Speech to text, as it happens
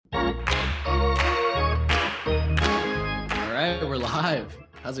right, we're live.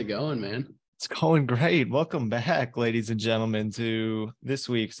 How's it going, man? It's going great. Welcome back, ladies and gentlemen, to this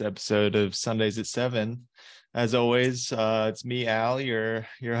week's episode of Sundays at 7. As always, it's me, Al, your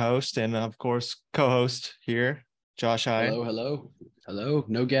host, and of course, co-host here, Josh Hyde. Hello.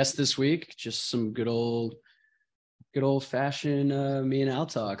 No guest this week. Just some good old fashioned me and Al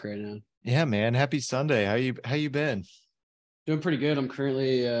talk right now. Yeah, man. Happy Sunday. How you been? Doing pretty good. I'm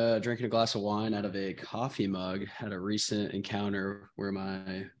currently drinking a glass of wine out of a coffee mug. Had a recent encounter where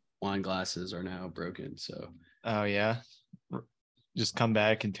my wine glasses are now broken. So, oh yeah, just come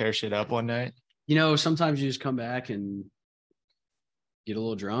back and tear shit up one night. Sometimes you just come back and get a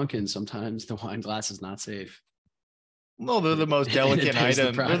little drunk, and sometimes the wine glass is not safe. Well, they're the most delicate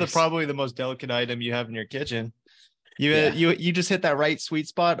item. They're probably the most delicate item you have in your kitchen. You just hit that right sweet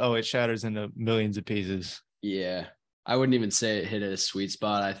spot. Oh, it shatters into millions of pieces. Yeah. I wouldn't even say it hit a sweet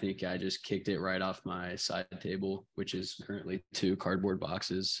spot. I think I just kicked it right off my side table, which is currently 2 cardboard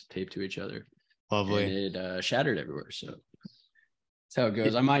boxes taped to each other. Lovely. And it shattered everywhere. So that's how it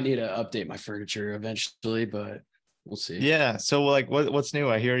goes. I might need to update my furniture eventually, but we'll see. Yeah. So like what's new?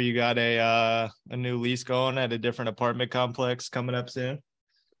 I hear you got a new lease going at a different apartment complex coming up soon.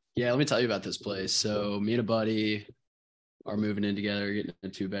 Yeah, let me tell you about this place. So me and a buddy are moving in together, getting a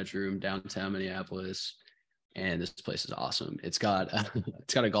 2-bedroom downtown Minneapolis. And this place is awesome. It's got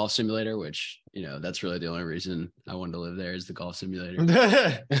a golf simulator, which, that's really the only reason I wanted to live there is the golf simulator.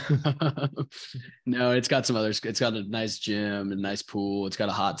 No, it's got some others. It's got a nice gym, a nice pool. It's got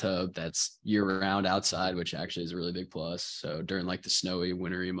a hot tub that's year round outside, which actually is a really big plus. So during like the snowy,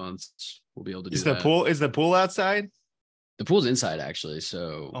 wintry months, we'll be able to do that. Is the pool outside? The pool's inside actually,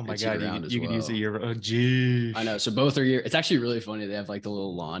 so oh my god, you can use it year. Oh geez, I know. So both are year. It's actually really funny. They have like the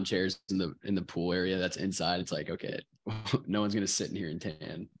little lawn chairs in the pool area that's inside. It's like, okay, no one's gonna sit in here and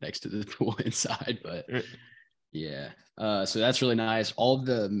tan next to the pool inside, but yeah. So that's really nice.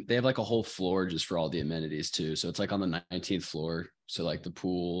 They have like a whole floor just for all the amenities too. So it's like on the 19th floor. So like the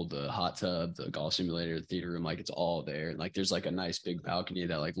pool, the hot tub, the golf simulator, the theater room, like it's all there. And like there's like a nice big balcony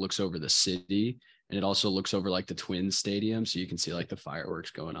that like looks over the city. And it also looks over like the Twins Stadium. So you can see like the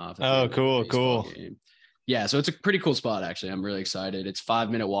fireworks going off. Oh, cool. Game. Yeah. So it's a pretty cool spot, actually. I'm really excited. It's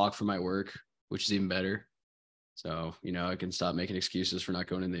 5-minute walk from my work, which is even better. So, I can stop making excuses for not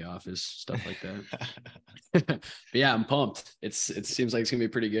going in the office, stuff like that. But yeah, I'm pumped. It seems like it's gonna be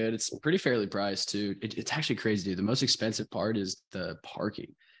pretty good. It's pretty fairly priced too. It's actually crazy, dude. The most expensive part is the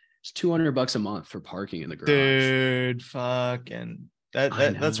parking. It's $200 a month for parking in the garage. Dude, fucking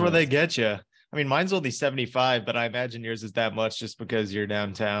that's where they get you. I mean, mine's only 75, but I imagine yours is that much just because you're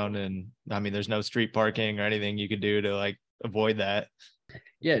downtown, and I mean, there's no street parking or anything you could do to like avoid that.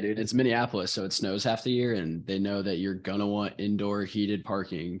 Yeah, dude, it's Minneapolis, so it snows half the year, and they know that you're gonna want indoor heated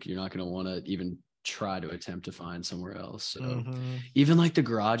parking. You're not gonna want to even try to attempt to find somewhere else. So even like the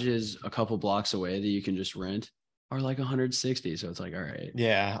garages a couple blocks away that you can just rent are like 160. So it's like, all right.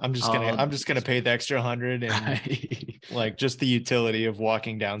 Yeah, I'm just gonna pay the extra 100, and like just the utility of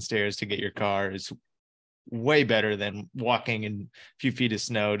walking downstairs to get your car is way better than walking in a few feet of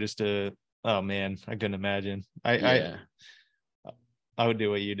snow just to. Oh man, I couldn't imagine. I would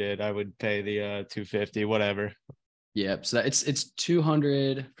do what you did. I would pay the $250, whatever. Yep. So it's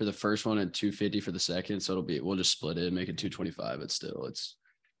 200 for the first one and 250 for the second. So we'll just split it and make it 225. But still, it's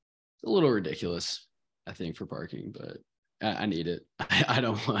a little ridiculous, I think, for parking. But I need it. I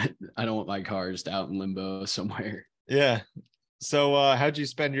don't want my car just out in limbo somewhere. Yeah. So how'd you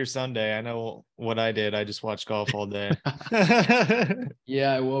spend your Sunday? I know what I did. I just watched golf all day.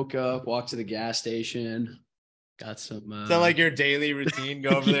 Yeah, I woke up, walked to the gas station. Got some. Is that like your daily routine? Go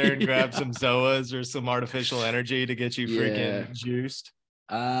over there and grab some Zoas or some artificial energy to get you freaking juiced?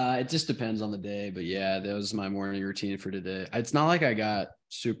 It just depends on the day, but yeah, that was my morning routine for today. It's not like I got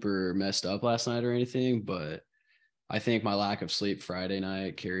super messed up last night or anything, but I think my lack of sleep Friday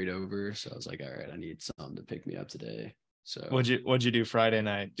night carried over. So I was like, all right, I need something to pick me up today. So what'd you do Friday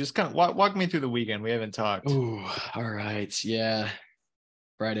night? Just kind of walk me through the weekend. We haven't talked. Oh, all right. Yeah.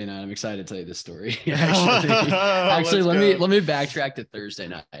 Friday night. I'm excited to tell you this story. Actually, let me backtrack to Thursday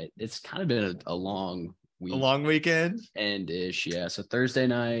night. It's kind of been a long week. A long weekend? And-ish, yeah. So Thursday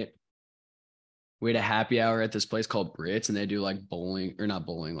night, we had a happy hour at this place called Brits, and they do like bowling, or not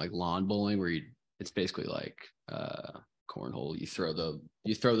bowling, like lawn bowling, where it's basically like cornhole. You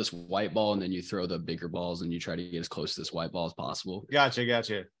throw this white ball, and then you throw the bigger balls, and you try to get as close to this white ball as possible. Gotcha.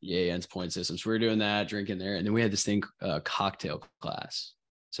 Yeah, and it's point system. So we were doing that, drinking there, and then we had this thing, cocktail class.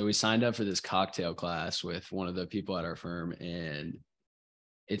 So we signed up for this cocktail class with one of the people at our firm, and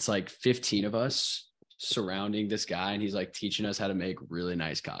it's like 15 of us surrounding this guy, and he's like teaching us how to make really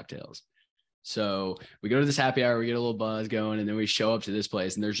nice cocktails. So we go to this happy hour, we get a little buzz going, and then we show up to this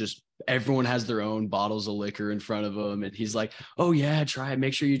place, and there's just everyone has their own bottles of liquor in front of them. And he's like, "Oh yeah, try it.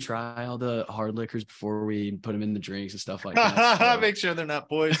 Make sure you try all the hard liquors before we put them in the drinks and stuff like that." So make sure they're not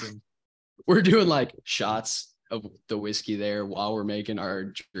poisoned. we're doing like shots of the whiskey there while we're making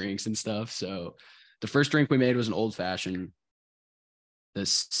our drinks and stuff. So the first drink we made was an old fashioned. The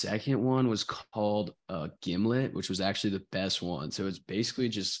second one was called Gimlet, which was actually the best one. So it's basically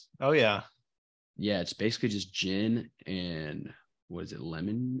just it's basically just gin and what is it,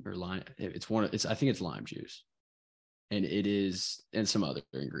 lemon or lime? I think it's lime juice. And it is, and some other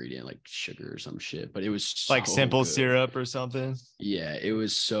ingredient like sugar or some shit, but it was so like simple good. Syrup or something. Yeah, it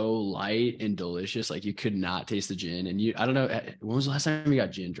was so light and delicious. Like you could not taste the gin. And I don't know, when was the last time you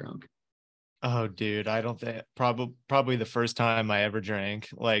got gin drunk? Oh, dude, I don't think probably the first time I ever drank.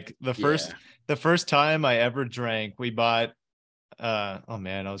 Like the first time I ever drank, we bought oh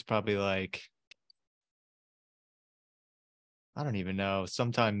man, I was probably like, I don't even know,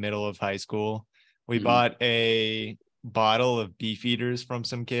 sometime middle of high school. We bought a bottle of Beefeaters from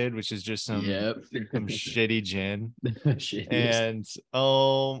some kid, which is just some shitty gin. And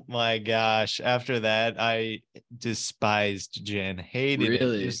oh my gosh, after that I despised gin, hated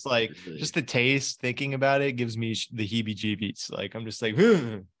it. Just like just the taste, thinking about it gives me the heebie-jeebies. Like I'm just like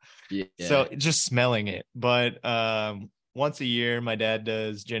so just smelling it. But once a year my dad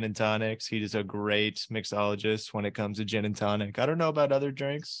does gin and tonics. He is a great mixologist when it comes to gin and tonic. I don't know about other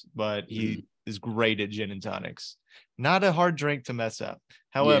drinks, but he is great at gin and tonics. Not a hard drink to mess up.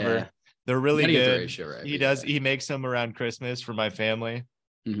 However, they're really good. He makes them around Christmas for my family.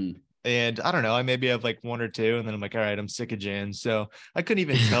 And I don't know, I maybe have like one or two, and then I'm like, all right, I'm sick of gin. So I couldn't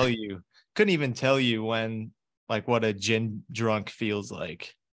even tell you when, like, what a gin drunk feels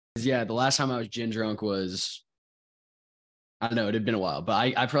like. Yeah, the last time I was gin drunk was, I don't know, it had been a while, but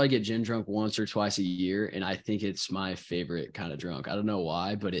I probably get gin drunk once or twice a year, and I think it's my favorite kind of drunk. I don't know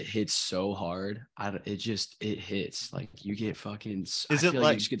why, but it hits so hard. It hits like you get fucking. Is it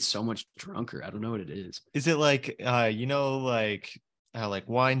like you just get so much drunker? I don't know what it is. Is it like like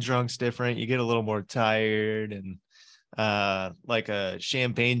wine drunk's different? You get a little more tired, and like a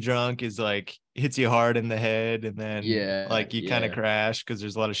champagne drunk is like hits you hard in the head, and then like you kind of crash because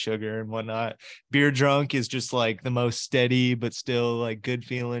there's a lot of sugar and whatnot. Beer drunk is just like the most steady but still like good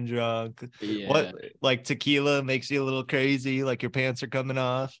feeling drunk. What, like tequila makes you a little crazy, like your pants are coming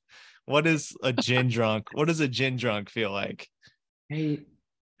off. What is a gin drunk? What does a gin drunk feel like? Hey,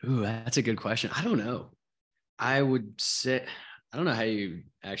 that's a good question. I don't know. I would say, I don't know how you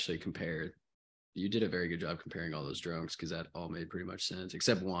actually compare. You did a very good job comparing all those drunks, because that all made pretty much sense,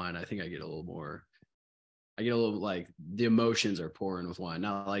 except wine. I think I get a little like the emotions are pouring with wine,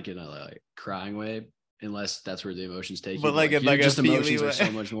 not like in a like crying way, unless that's where the emotions take you. But like just emotions are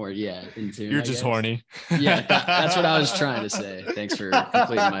so much more. In tune, you're just horny. Yeah, that's what I was trying to say. Thanks for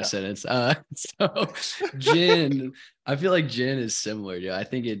completing my sentence. So gin, I feel like gin is similar. Yeah, I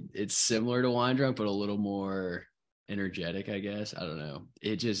think it's similar to wine drunk, but a little more energetic, I guess. I don't know.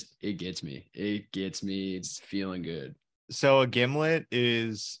 It gets me. It's feeling good. So a gimlet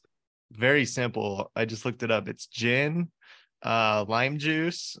is very simple. I just looked it up. It's gin, lime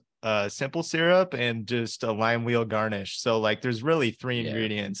juice, simple syrup, and just a lime wheel garnish. So like there's really three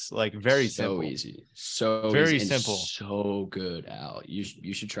ingredients. Like very simple. Easy. So very easy simple. So good, Al.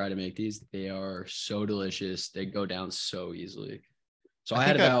 You should try to make these. They are so delicious. They go down so easily. So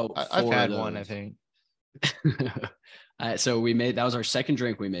I've had one, I think. So that was our second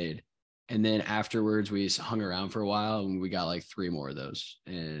drink we made, and then afterwards we hung around for a while, and we got like 3 more of those,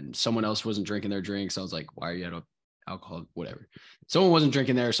 and someone else wasn't drinking their drinks. I was like, why are you out alcohol? Whatever. Someone wasn't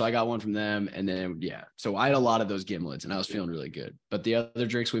drinking there, so I got one from them, and then so I had a lot of those gimlets, and I was feeling really good. But the other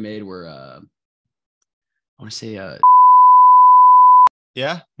drinks we made were I want to say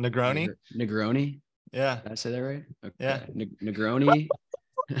Negroni. Yeah, did I say that right? Okay. Yeah, Negroni.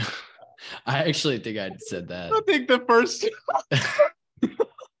 I actually think I said that. I think the first.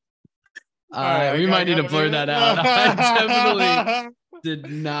 We might need to blur that out. I definitely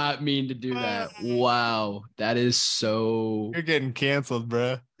did not mean to do that. Wow, that is so. You're getting canceled,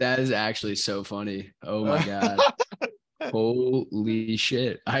 bro. That is actually so funny. Oh my god. Holy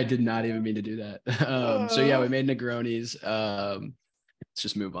shit! I did not even mean to do that. So yeah, we made Negronis. Let's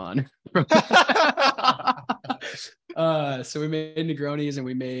just move on. So we made Negronis, and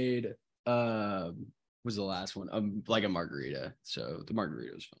we made was the last one like a margarita. So the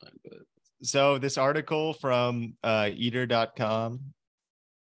margarita was fine. But so this article from eater.com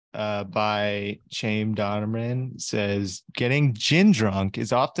by Chaim Donovan says getting gin drunk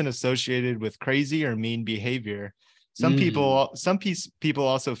is often associated with crazy or mean behavior, Some people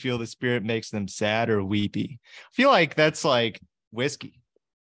also feel the spirit makes them sad or weepy. I feel like that's like whiskey.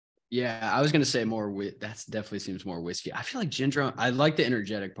 Yeah, I was gonna say more. That's definitely seems more whiskey. I feel like gin drunk. I like the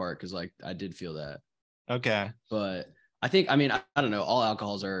energetic part because like I did feel that. Okay. But I mean, I don't know. All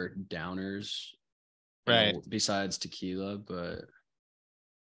alcohols are downers, right? Besides tequila, but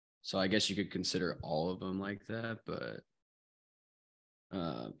so I guess you could consider all of them like that. But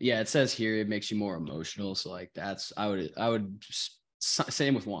yeah, it says here it makes you more emotional. So like I would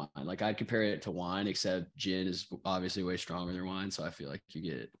same with wine. Like I'd compare it to wine, except gin is obviously way stronger than wine. So I feel like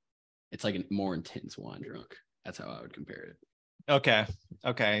it's like a more intense wine drunk. That's how I would compare it. Okay.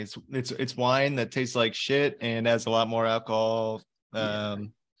 It's wine that tastes like shit and has a lot more alcohol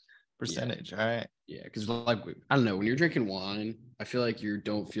percentage. Yeah. All right. Yeah, because like I don't know, when you're drinking wine, I feel like you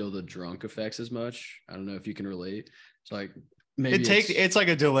don't feel the drunk effects as much. I don't know if you can relate. It's like maybe it's like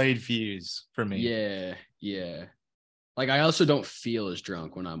a delayed fuse for me. Yeah. Like I also don't feel as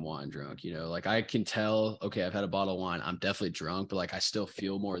drunk when I'm wine drunk, Like I can tell, okay, I've had a bottle of wine. I'm definitely drunk, but like I still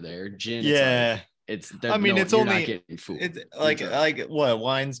feel more there. Gin, yeah. it's you're not getting fooled. It's like what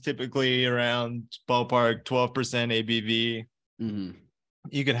wine's typically around ballpark 12% ABV. Mm-hmm.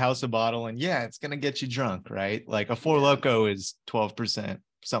 You could house a bottle and yeah, it's gonna get you drunk, right? Like a Four Loko is 12%,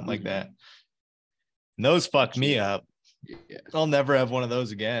 something like that. And those fuck me up. Yeah. I'll never have one of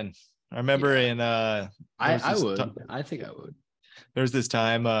those again. I remember I think I would. There's this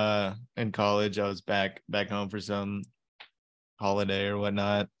time in college, I was back home for some holiday or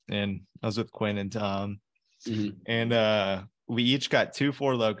whatnot, and I was with Quinn and Tom, and we each got 2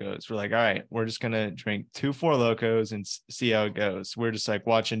 Four Lokos. We're like, all right, we're just gonna drink 2 Four Lokos and see how it goes. We're just like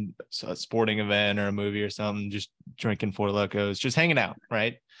watching a sporting event or a movie or something, just drinking Four Lokos, just hanging out,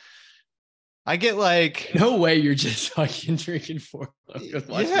 right? I get like, no way you're just fucking drinking Four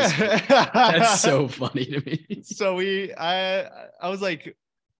Lokos. Yeah. That's so funny to me. So I was like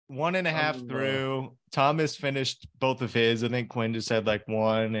 1.5 through. Thomas finished both of his. I think Quinn just had like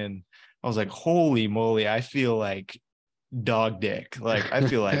one, and I was like, holy moly, I feel like dog dick. Like I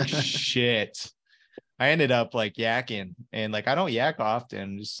feel like shit. I ended up like yakking, and like I don't yak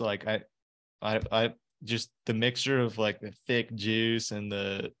often. Just like I just the mixture of like the thick juice and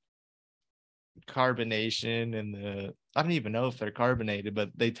the carbonation and I don't even know if they're carbonated,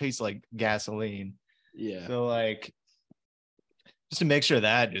 but they taste like gasoline. Yeah. So like just a mixture of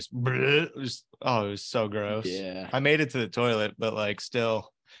that, just it was so gross. Yeah. I made it to the toilet, but like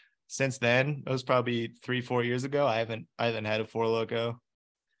still, since then, it was probably 3-4 years ago. I haven't had a Four Loko.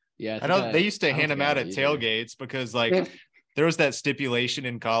 Yeah, I know they used to hand them out at tailgates because like there was that stipulation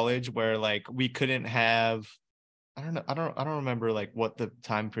in college where like we couldn't have. I don't remember like what the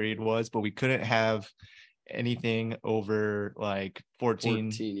time period was, but we couldn't have anything over like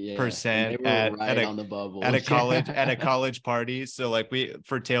 14% at a college party. So like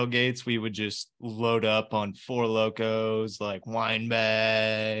for tailgates, we would just load up on Four Lokos, like wine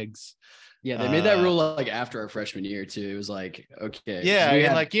bags. Yeah, they made that rule like after our freshman year too. It was like, okay, yeah, we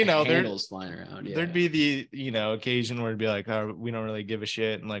and like handles flying around. Yeah. There'd be the occasion where it'd be like, oh, we don't really give a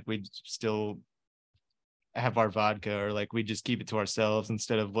shit, and like we'd still have our vodka, or like we just keep it to ourselves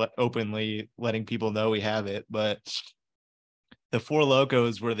instead of openly letting people know we have it. But the Four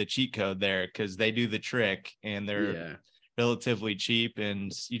Lokos were the cheat code there because they do the trick and they're relatively cheap,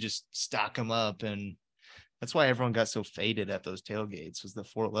 and you just stock them up, and that's why everyone got so faded at those tailgates, was the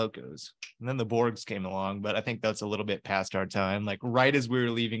Four Lokos. And then the Borgs came along, but I think that's a little bit past our time. Like right as we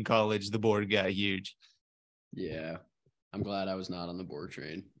were leaving college, the Borg got huge. Yeah. I'm glad I was not on the Borg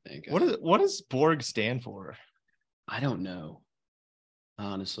train. Thank God. What does Borg stand for? I don't know.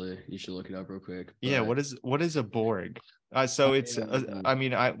 Honestly, you should look it up real quick. But... yeah, what is a Borg? So it's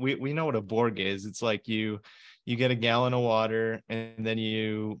we know what a Borg is. It's like you get a gallon of water and then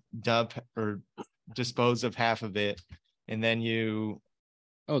you dump or dispose of half of it, and then you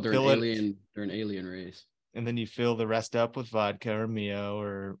they're an alien race. And then you fill the rest up with vodka or Mio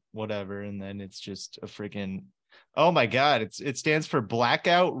or whatever, and then it's just a freaking... oh my God, it stands for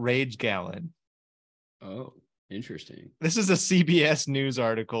Blackout Rage Gallon. Oh, interesting. This is a CBS News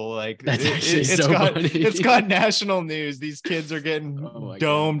article. Like funny. It's got national news. These kids are getting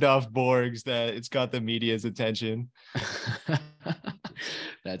domed off Borgs that it's got the media's attention.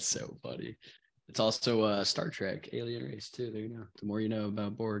 That's so funny. It's also Star Trek alien race too. There you go. The more you know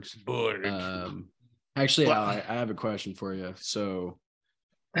about Borgs. Actually, I have a question for you. So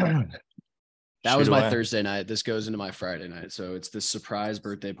that was my Thursday night. This goes into my Friday night. So it's this surprise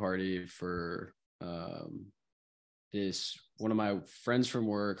birthday party for this one of my friends from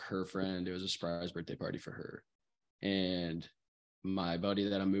work, her friend. It was a surprise birthday party for her. And my buddy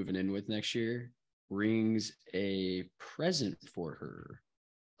that I'm moving in with next year, brings a present for her.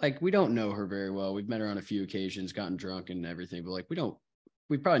 Like, we don't know her very well. We've met her on a few occasions, gotten drunk and everything, but like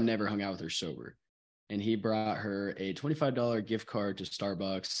we probably never hung out with her sober. And he brought her a $25 gift card to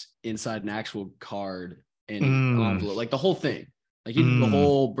Starbucks inside an actual card and envelope, like the whole thing. Like he did the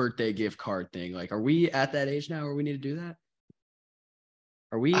whole birthday gift card thing. Like, are we at that age now where we need to do that?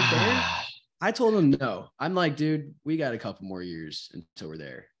 Are we there? I told him no. I'm like, dude, we got a couple more years until we're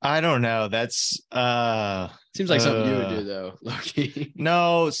there. I don't know. That's seems like something you would do though, Loki.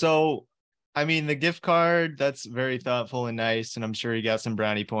 No, so I mean the gift card, that's very thoughtful and nice, and I'm sure he got some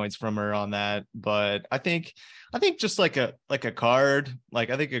brownie points from her on that. But I think just like a card, like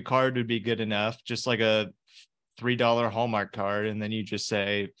I think a card would be good enough, just like a $3 Hallmark card, and then you just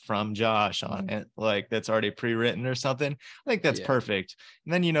say from Josh on it, like that's already pre-written or something. I think that's perfect.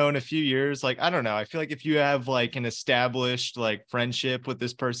 And then, in a few years, like I don't know, I feel like if you have like an established like friendship with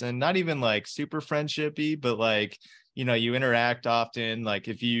this person, not even like super friendshipy, but like you interact often, like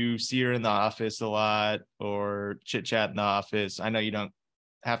if you see her in the office a lot or chit chat in the office. I know you don't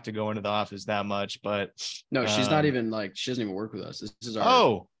have to go into the office that much, but no, she's not even like, she doesn't even work with us. This is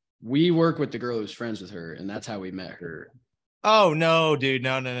our we work with the girl who's friends with her, and that's how we met her. Oh no, dude.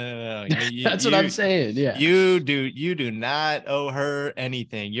 No. That's what I'm saying. Yeah. You do not owe her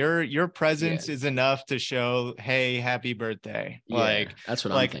anything. Your presence is enough to show, hey, happy birthday. Yeah, like that's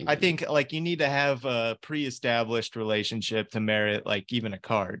what I'm thinking. I think like you need to have a pre-established relationship to merit like even a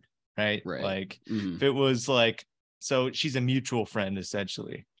card, right? Like if it was like, so she's a mutual friend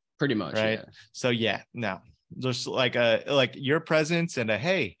essentially. Pretty much. Right. Yeah. So no. Just like your presence and a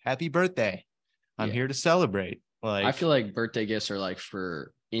hey, happy birthday. I'm here to celebrate. Like I feel like birthday gifts are like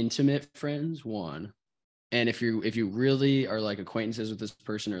for intimate friends, one. And if you really are like acquaintances with this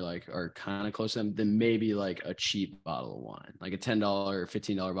person or like are kind of close to them, then maybe like a cheap bottle of wine, like a $10 or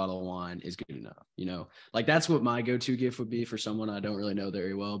 $15 bottle of wine is good enough. Like that's what my go-to gift would be for someone I don't really know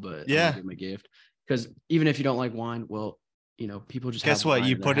very well, but I'm gonna give them a gift. Because even if you don't like wine, well, people just guess what?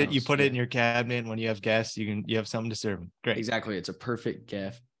 You put it it in your cabinet when you have guests. You have something to serve them. Great. Exactly. It's a perfect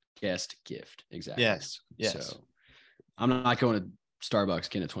guest gift. Exactly. Yes. So I'm not going to Starbucks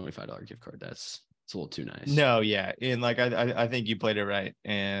getting a $25 gift card. It's a little too nice. No, yeah. And like I think you played it right.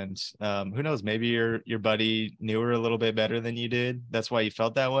 And who knows, maybe your buddy knew her a little bit better than you did. That's why you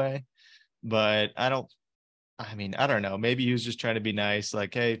felt that way. But I don't know. Maybe he was just trying to be nice.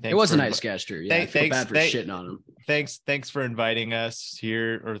 Like, hey, thanks. It was a nice gesture. Yeah, I feel bad for shitting on him. Thanks for inviting us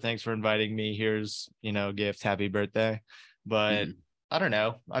here, or thanks for inviting me. Here's, a gift. Happy birthday. But I don't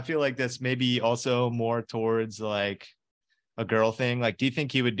know. I feel like that's maybe also more towards like a girl thing. Like, do you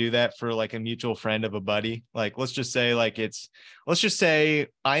think he would do that for like a mutual friend of a buddy? Like, let's just say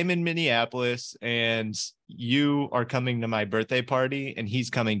I'm in Minneapolis and you are coming to my birthday party and he's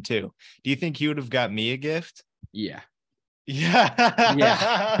coming too. Do you think he would have got me a gift? Yeah. Yeah.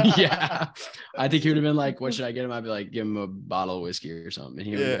 I think he would have been like, what should I get him? I'd be like, give him a bottle of whiskey or something. And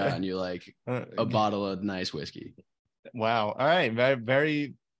he would have gotten you like a bottle of nice whiskey. Wow. All right. Very,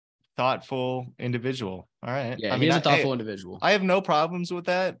 very thoughtful individual. All right. Yeah, he's a thoughtful individual. I have no problems with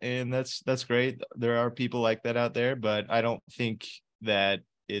that. And that's great. There are people like that out there, but I don't think that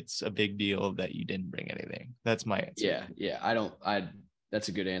it's a big deal that you didn't bring anything. That's my answer. Yeah. That's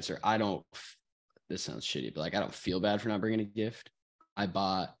a good answer. This sounds shitty, but like, I don't feel bad for not bringing a gift. I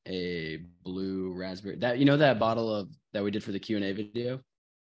bought a blue raspberry that bottle that we did for the Q&A video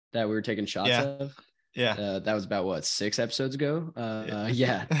that we were taking shots of. Yeah. That was about 6 episodes ago.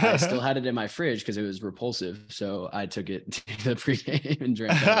 I still had it in my fridge because it was repulsive. So I took it to the pregame and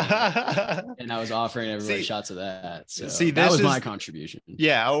drank it. And I was offering everybody shots of that. So that was my contribution.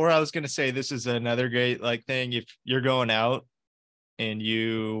 Yeah. Or I was going to say, this is another great like thing. If you're going out and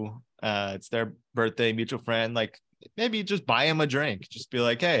it's their birthday, mutual friend, like maybe just buy them a drink. Just be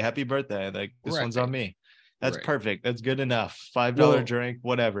like, hey, happy birthday. Like this one's on me. That's perfect. That's good enough. $5 drink,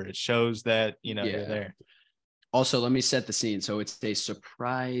 whatever. It shows that, you're there. Also, let me set the scene. So it's a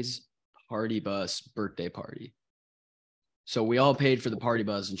surprise party bus birthday party. So we all paid for the party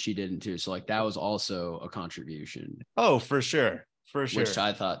bus and she didn't too. So like that was also a contribution. Oh, for sure. Which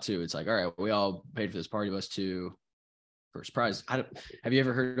I thought too. It's like, all right, we all paid for this party bus too. For a surprise. Have you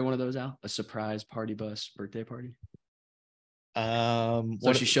ever heard of one of those, Al? A surprise party bus birthday party?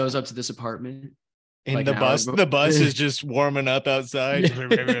 So she shows up to this apartment. And like the bus is just warming up outside.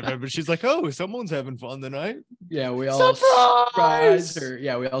 She's like, oh, someone's having fun tonight. Yeah, we all surprise her.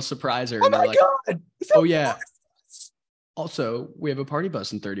 Yeah, we all surprise her. Oh my God. Oh yeah. Also, we have a party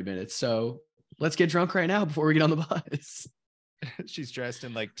bus in 30 minutes. So let's get drunk right now before we get on the bus. She's dressed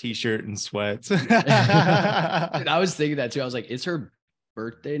in like t-shirt and sweats. And I was thinking that too. I was like, is her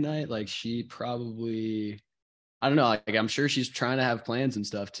birthday night, like she probably, I don't know, like I'm sure she's trying to have plans and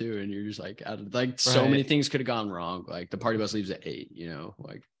stuff too. And you're just like, so many things could have gone wrong. Like the party bus leaves at 8,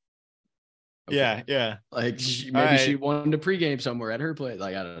 like, okay. Yeah. Like maybe she wanted to pregame somewhere at her place.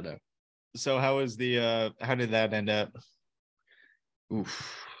 Like, I don't know. So how did that end up?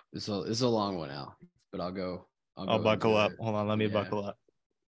 Oof. This is a long one out, but I'll buckle up. Hold on. Let me buckle up.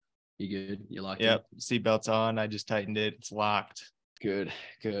 You good? You locked in? Seatbelt's on. I just tightened it. It's locked. Good.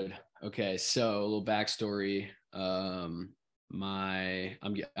 Okay. So a little backstory. I'm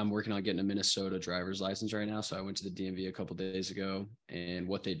working on getting a Minnesota driver's license right now. So I went to the DMV a couple days ago, and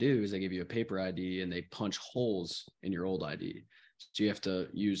what they do is they give you a paper ID and they punch holes in your old ID. So you have to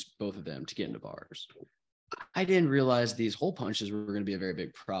use both of them to get into bars. I didn't realize these hole punches were going to be a very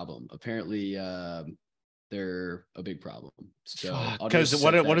big problem. Apparently, they're a big problem. So because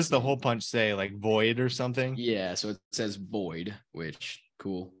what does the hole punch say? Like void or something? Yeah. So it says void, which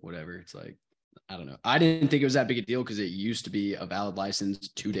cool, whatever. It's like, I don't know. I didn't think it was that big a deal because it used to be a valid license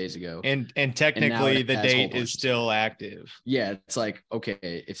 2 days ago. And technically the date is still active. Yeah. It's like,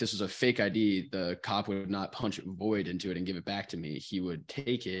 okay, if this was a fake ID, the cop would not punch void into it and give it back to me. He would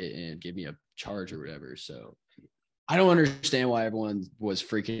take it and give me a charge or whatever. So I don't understand why everyone was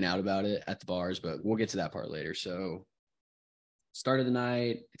freaking out about it at the bars, but we'll get to that part later. So start of the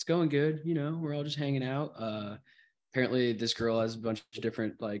night, it's going good. We're all just hanging out. Apparently this girl has a bunch of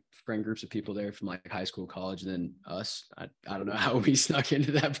different like friend groups of people there from like high school, college, and then us. I don't know how we snuck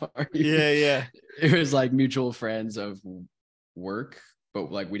into that party. Yeah. It was like mutual friends of work, but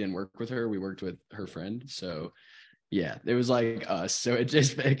like we didn't work with her. We worked with her friend. So yeah, it was like us. So it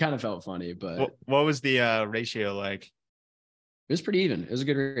kind of felt funny, but what was the ratio like? It was pretty even. It was a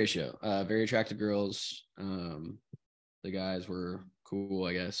good ratio. Very attractive girls. The guys were cool,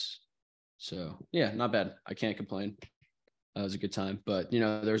 I guess. So yeah, not bad. I can't complain. It was a good time. But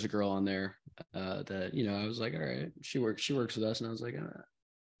there's a girl on there that I was like, all right, she works with us, and I was like,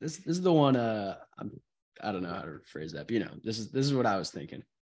 this is the one. I don't know how to phrase that, but this is what I was thinking.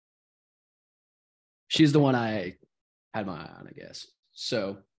 She's the one I had my eye on, I guess.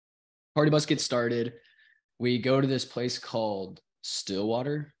 So party bus gets started. We go to this place called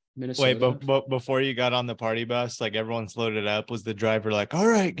Stillwater, Minnesota. Wait, but before you got on the party bus, like everyone's loaded up, was the driver like, all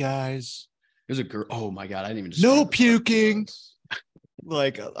right, guys. There's a girl. Oh my God. I didn't even. No puking.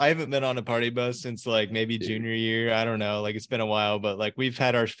 Like I haven't been on a party bus since like maybe junior year. I don't know. Like it's been a while, but like we've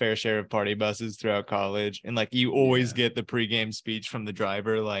had our fair share of party buses throughout college. And like you always get the pregame speech from the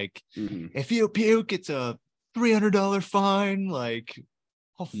driver. Like if you puke, it's a $300 fine. Like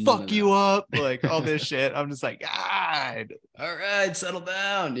I'll fuck you up. Like all this shit. I'm just like, God. All right, settle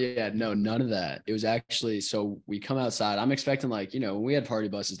down. Yeah, no, none of that. It was actually, so we come outside. I'm expecting like, when we had party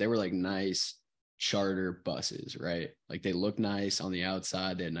buses, they were like nice charter buses, right? Like they look nice on the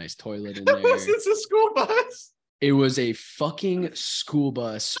outside. They had a nice toilet in there. Was this a school bus? It was a fucking school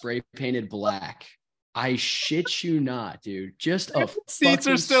bus spray painted black. I shit you not, dude. Just a seats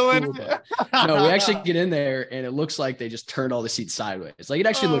are still in it. No, we actually get in there and it looks like they just turned all the seats sideways. Like it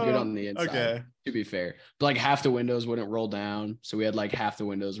actually looked good on the inside, okay, to be fair. But like half the windows wouldn't roll down. So we had like half the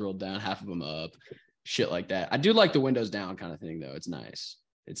windows rolled down, half of them up, shit like that. I do like the windows down kind of thing though. It's nice.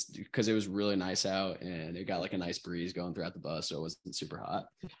 It's because it was really nice out and it got like a nice breeze going throughout the bus. So it wasn't super hot.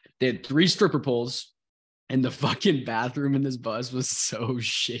 They had 3 stripper poles. And the fucking bathroom in this bus was so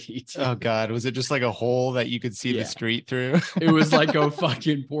shitty. Oh God. Was it just like a hole that you could see the street through? It was like a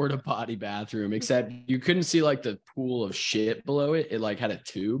fucking porta potty bathroom, except you couldn't see like the pool of shit below it. It like had a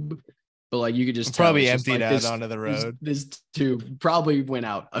tube, but like you could just probably emptied out onto the road. This tube probably went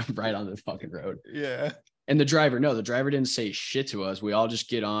out right on the fucking road. Yeah. And the driver didn't say shit to us. We all just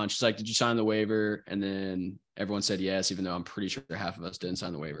get on. She's like, did you sign the waiver? And then everyone said yes, even though I'm pretty sure half of us didn't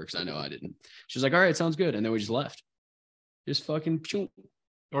sign the waiver because I know I didn't. She's like, all right, sounds good. And then we just left. Just fucking.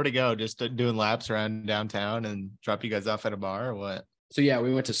 Where'd he go? Just doing laps around downtown and drop you guys off at a bar or what? So yeah,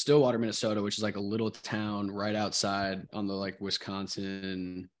 we went to Stillwater, Minnesota, which is like a little town right outside on the like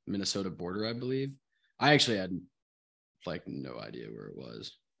Wisconsin, Minnesota border, I believe. I actually had like no idea where it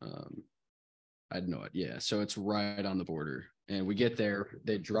was. I had no idea. Yeah, so it's right on the border. And we get there,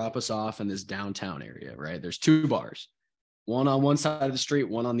 they drop us off in this downtown area, right? There's 2 bars, one on one side of the street,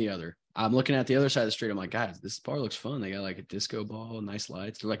 one on the other. I'm looking at the other side of the street. I'm like, guys, this bar looks fun. They got like a disco ball, nice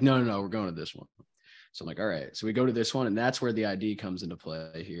lights. They're like, no, we're going to this one. So I'm like, all right. So we go to this one, and that's where the ID comes into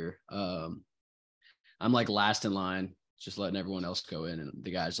play here. I'm like last in line, just letting everyone else go in. And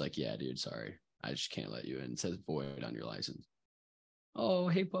the guy's like, yeah, dude, sorry. I just can't let you in. It says void on your license. Oh,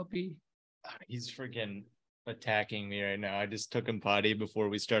 hey, puppy. He's freaking attacking me right now. I just took him potty before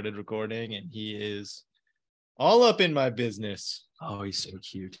we started recording, and he is all up in my business. Oh, he's so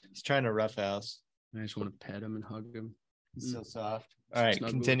cute. He's trying to roughhouse. I just want to pet him and hug him. He's so soft. All right,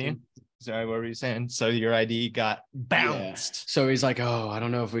 Snuggle with continue. him. Sorry, what were you saying? So your ID got bounced. Yeah. So he's like, oh, I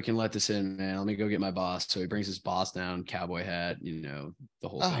don't know if we can let this in, man. Let me go get my boss. So he brings his boss down, cowboy hat, the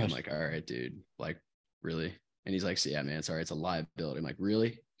whole thing. I'm like, all right, dude. Like, really? And he's like, so, yeah, man, sorry, it's a liability. I'm like,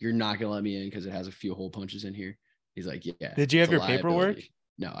 really? You're not gonna let me in because it has a few hole punches in here? He's like, yeah. Did you have your paperwork?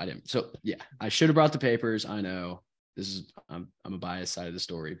 No, I didn't. So yeah, I should have brought the papers. I know I'm a biased side of the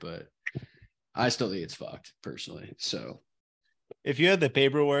story, but I still think it's fucked personally. So if you had the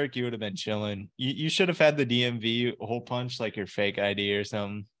paperwork, you would have been chilling. You should have had the DMV hole punch, like your fake ID or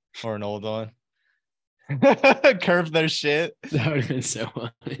something, or an old one. Curve their shit. That would have been so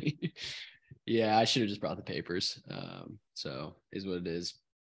funny. Yeah, I should have just brought the papers. So is what it is.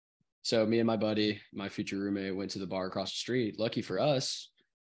 So me and my buddy, my future roommate, went to the bar across the street. Lucky for us,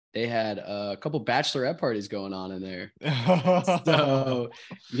 they had a couple bachelorette parties going on in there. So,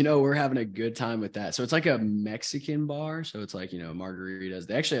 we're having a good time with that. So it's like a Mexican bar. So it's like, margaritas.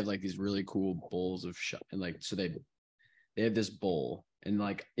 They actually have like these really cool bowls of shot. And like, so they have this bowl and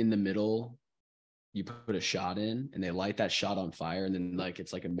like in the middle, you put a shot in and they light that shot on fire. And then like,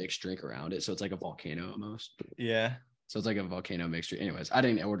 it's like a mixed drink around it. So it's like a volcano almost. Yeah. So it's like a volcano mixture. Anyways, I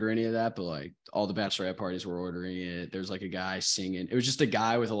didn't order any of that, but like all the bachelorette parties were ordering it. There's like a guy singing. It was just a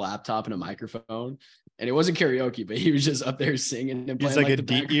guy with a laptop and a microphone. And it wasn't karaoke, but he was just up there singing and playing.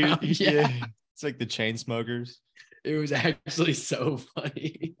 He's like yeah. It's like the Chainsmokers. It was actually so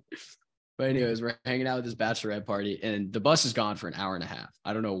funny. But anyways, we're hanging out with this bachelorette party and the bus is gone for an hour and a half.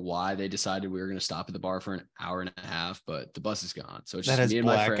 I don't know why they decided we were going to stop at the bar for an hour and a half, but the bus is gone. So it's just me and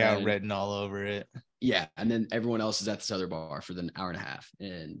my friend. Blackout written all over it. Yeah. And then everyone else is at this other bar for the hour and a half.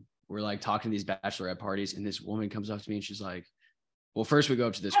 And we're like talking to these bachelorette parties. And this woman comes up to me and she's like, well, first we go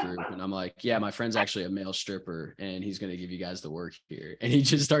up to this group and I'm like, yeah, my friend's actually a male stripper and he's going to give you guys the work here. And he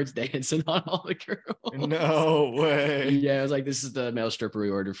just starts dancing on all the girls. No way. Yeah. I was like, this is the male stripper we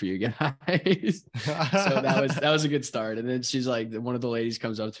ordered for you guys. So that was a good start. And then she's like, one of the ladies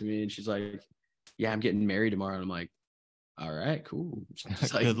comes up to me and she's like, yeah, I'm getting married tomorrow. And I'm like, all right, cool.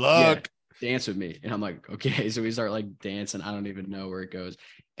 She's like, good luck. Yeah, dance with me. And I'm like, okay. So we start like dancing. I don't even know where it goes.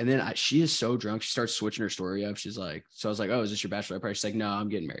 And then she is so drunk. She starts switching her story up. She's like, so I was like, oh, is this your bachelorette party? She's like, no, I'm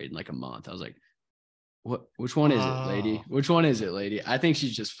getting married in like a month. I was like, what, which one is it, lady? Which one is it, lady? I think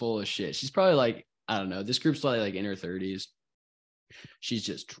she's just full of shit. She's probably like, I don't know. This group's probably like in her 30s. She's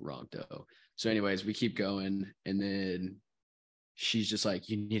just drunk though. So anyways, we keep going. And then she's just like,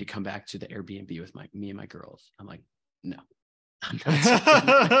 you need to come back to the Airbnb with me and my girls. I'm like, no.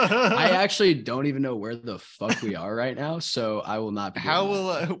 I actually don't even know where the fuck we are right now, so I will not be.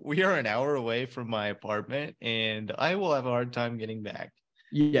 We are an hour away from my apartment and I will have a hard time getting back.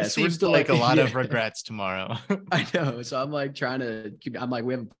 Yes, we're still like a lot of regrets tomorrow. I know. So I'm like trying to I'm like,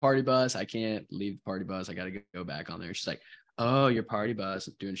 we have a party bus. I can't leave the party bus. I got to go back on there. She's like, oh, your party bus,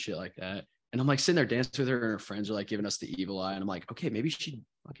 doing shit like that. And I'm like sitting there dancing with her and her friends are like giving us the evil eye. And I'm like, okay, maybe she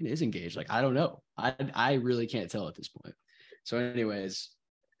fucking is engaged. Like, I don't know. I really can't tell at this point. So anyways,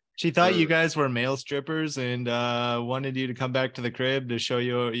 she thought you guys were male strippers and wanted you to come back to the crib to show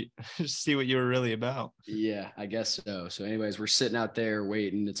you, see what you were really about. Yeah, I guess so. So anyways, we're sitting out there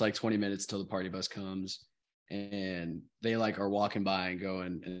waiting. It's like 20 minutes till the party bus comes and they like are walking by and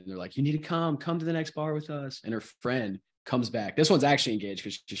going and they're like, you need to come to the next bar with us. And her friend comes back. This one's actually engaged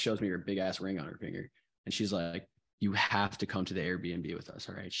because she shows me her big ass ring on her finger. And she's like, you have to come to the Airbnb with us.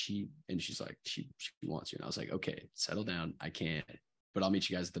 All right. She's like, she wants you. And I was like, okay, settle down. I can't, but I'll meet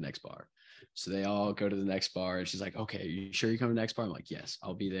you guys at the next bar. So they all go to the next bar and she's like, okay, are you sure you come to the next bar? I'm like, yes,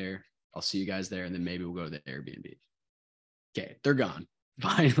 I'll be there. I'll see you guys there. And then maybe we'll go to the Airbnb. Okay. They're gone.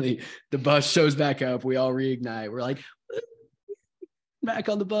 Finally, the bus shows back up. We all reignite. We're like, back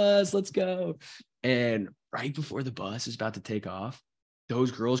on the bus. Let's go. And right before the bus is about to take off, those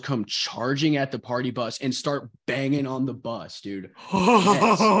girls come charging at the party bus and start banging on the bus, dude. This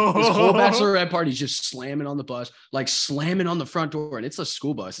whole bachelorette party is just slamming on the bus, like slamming on the front door. And it's a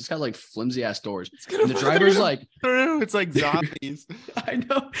school bus. It's got like flimsy ass doors. And the driver's like, it's like zombies. I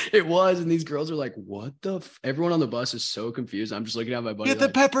know it was. And these girls are like, what the? Everyone on the bus is so confused. I'm just looking at my buddy. Get the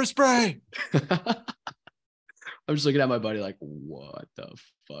pepper spray. I'm just looking at my buddy like, what the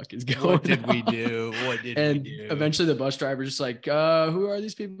fuck is going on? What did we do? And eventually the bus driver's just like, who are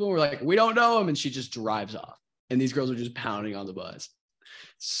these people? We're like, we don't know them. And she just drives off. And these girls are just pounding on the bus.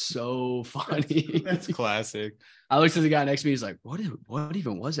 So funny. That's classic. I looked at the guy next to me. He's like, what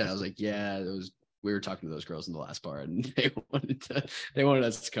even was that? I was like, yeah, we were talking to those girls in the last bar and they wanted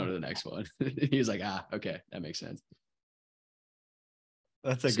us to come to the next one. He was like, okay, that makes sense.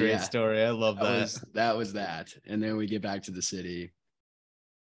 That's a great story. I love that. That was that. And then we get back to the city.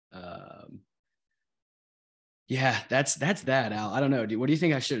 Yeah, that's that, Al. I don't know. What do you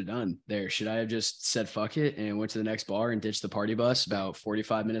think I should have done there? Should I have just said fuck it and went to the next bar and ditched the party bus about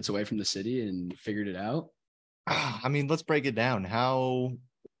 45 minutes away from the city and figured it out? I mean, let's break it down. So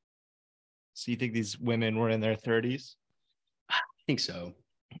you think these women were in their 30s? I think so.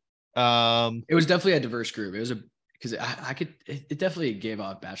 It was definitely a diverse group. It was because it definitely gave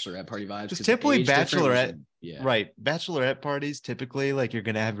off bachelorette party vibes. Just typically bachelorette, right? Bachelorette parties, typically, like, you're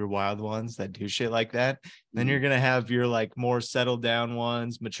gonna have your wild ones that do shit like that. Then you're gonna have your like more settled down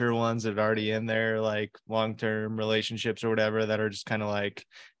ones, mature ones that are already in their like long-term relationships or whatever, that are just kind of like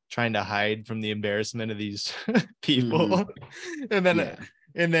trying to hide from the embarrassment of these people. And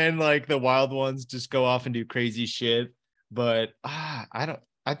then like the wild ones just go off and do crazy shit. But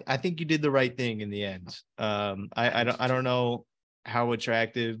I think you did the right thing in the end. I don't know how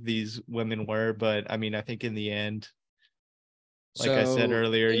attractive these women were, but I mean, I think in the end, like I said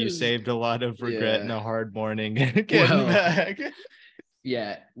earlier, you saved a lot of regret and a hard morning getting back.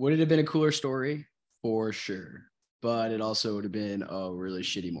 Yeah, would it have been a cooler story? For sure. But it also would have been a really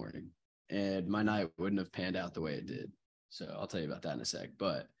shitty morning. And my night wouldn't have panned out the way it did. So I'll tell you about that in a sec.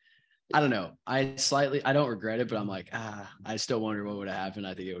 But I don't know. I don't regret it, but I'm like, I still wonder what would have happened.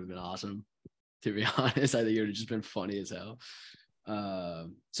 I think it would have been awesome. To be honest, I think it would have just been funny as hell.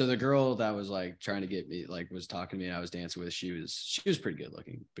 So the girl that was like trying to get me, like was talking to me and I was dancing with, she was pretty good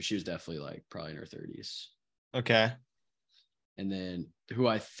looking, but she was definitely like probably in her 30s. Okay. And then who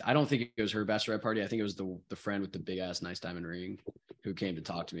I don't think it was her bachelorette party. I think it was the friend with the big ass nice diamond ring who came to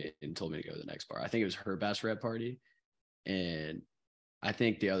talk to me and told me to go to the next bar. I think it was her bachelorette party. And I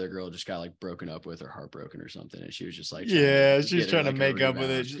think the other girl just got like broken up with or heartbroken or something. And she was just like, she's trying to make up with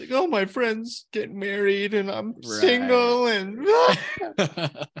it. She's like, oh, my friend's getting married and I'm single. And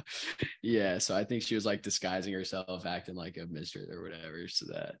yeah. So I think she was like disguising herself, acting like a mistress or whatever. So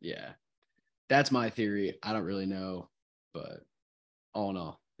that's my theory. I don't really know, but all in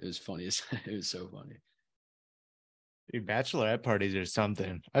all, it was funny. It was so funny. Dude, bachelorette parties are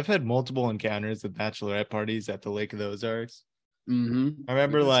something. I've had multiple encounters with bachelorette parties at the Lake of the Ozarks. Mm-hmm. I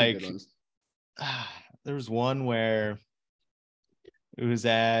remember like there was one where it was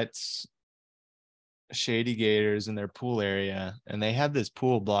at Shady Gators in their pool area, and they had this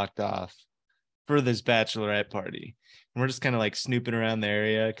pool blocked off for this bachelorette party. And we're just kind of like snooping around the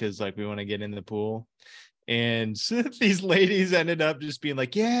area because like we want to get in the pool. And these ladies ended up just being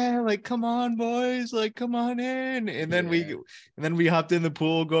like, yeah, like, come on, boys, like, come on in. And then we hopped in the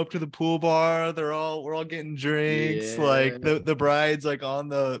pool, go up to the pool bar. We're all getting drinks. Yeah. Like the bride's like on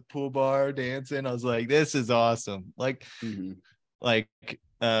the pool bar dancing. I was like, this is awesome. Like, like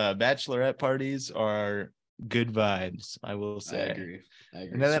bachelorette parties are good vibes, I will say. I agree.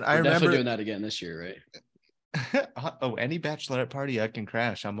 And then I remember definitely doing that again this year, right? Oh, any bachelorette party I can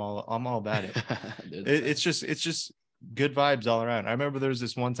crash. I'm all about it. It's just good vibes all around. I remember there was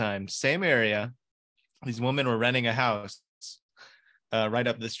this one time, same area, these women were renting a house right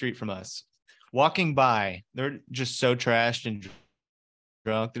up the street from us. Walking by, they're just so trashed and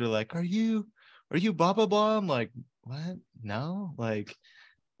drunk. They're like, are you blah blah blah? I'm like, what? No, like,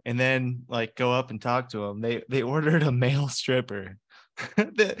 and then like go up and talk to them. They ordered a male stripper.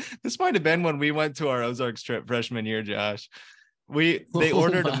 This might have been when we went to our Ozarks trip freshman year, Josh. They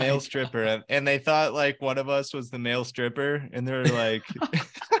ordered a male stripper and they thought like one of us was the male stripper, and they're like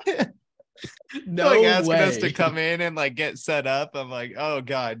no like asking way. us to come in and like get set up. I'm like, oh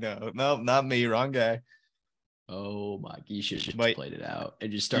god, no, not me, wrong guy. Oh my, you should just played it out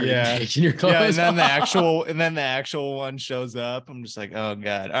and just started taking your clothes. Yeah, and then the actual one shows up. I'm just like, oh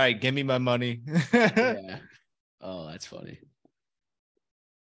god, all right, give me my money. Yeah. Oh, that's funny.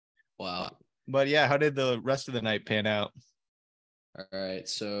 Wow. But yeah, how did the rest of the night pan out? All right,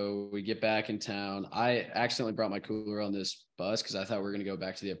 so we get back in town. I accidentally brought my cooler on this bus because I thought we were going to go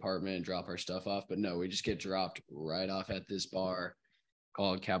back to the apartment and drop our stuff off. But no, we just get dropped right off at this bar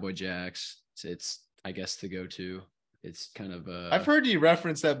called Cowboy Jack's. It's I guess, the go-to. It's kind of I've heard you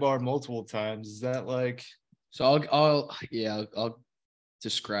reference that bar multiple times. Is that like... So I'll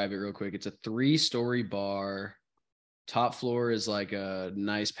describe it real quick. It's a 3-story bar. Top floor is like a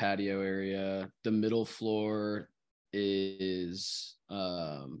nice patio area. The middle floor is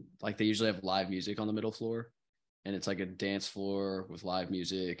like they usually have live music on the middle floor, and it's like a dance floor with live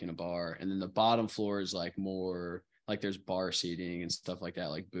music and a bar. And then the bottom floor is like more like there's bar seating and stuff like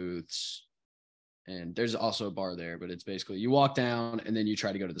that, like booths. And there's also a bar there, but it's basically you walk down and then you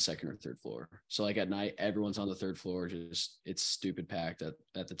try to go to the second or third floor. So like at night, everyone's on the third floor, just it's stupid packed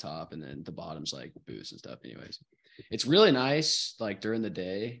at the top, and then the bottom's like booths and stuff. Anyways, it's really nice like during the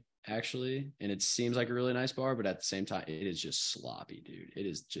day actually, and it seems like a really nice bar, but at the same time, it is just sloppy, dude. It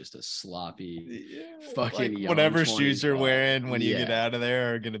is just a sloppy fucking like whatever 20s shoes you're bar. wearing when you get out of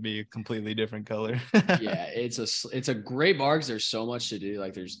there are going to be a completely different color. Yeah, it's a great bar because there's so much to do.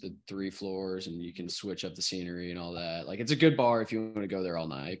 Like there's the 3 floors and you can switch up the scenery and all that. Like it's a good bar if you want to go there all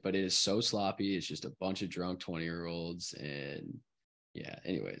night, but it is so sloppy. It's just a bunch of drunk 20-year-olds. And yeah,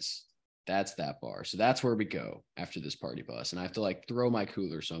 anyways, that's that bar. So that's where we go after this party bus. And I have to like throw my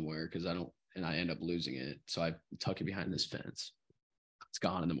cooler somewhere because I end up losing it. So I tuck it behind this fence. It's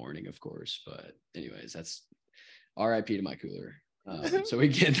gone in the morning, of course. But anyways, that's RIP to my cooler. So we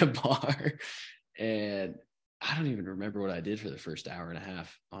get in the bar, and I don't even remember what I did for the first hour and a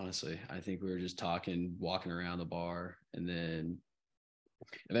half. Honestly, I think we were just talking, walking around the bar, and then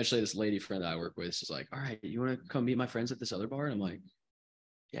eventually this lady friend that I work with is like, "All right, you want to come meet my friends at this other bar?" And I'm like,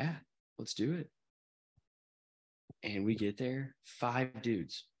 "Yeah, let's do it." And we get there, 5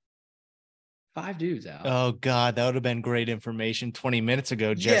 dudes. 5 dudes out. Oh God, that would have been great information 20 minutes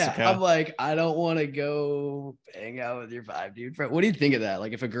ago, Jessica. Yeah, I'm like, I don't want to go hang out with your 5 dude friend. What do you think of that?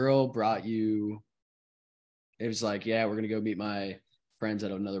 Like if a girl brought you, it was like, yeah, we're gonna go meet my friends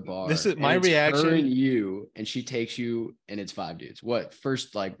at another bar. This is my reaction. Her and you, and she takes you, and it's 5 dudes. What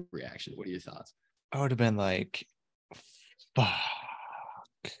first like reaction? What are your thoughts? I would have been like, fuck.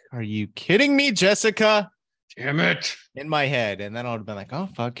 Are you kidding me, Jessica? Damn it. In my head. And then I would have been like, oh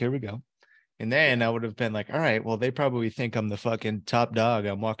fuck, here we go. And then I would have been like, all right, well, they probably think I'm the fucking top dog.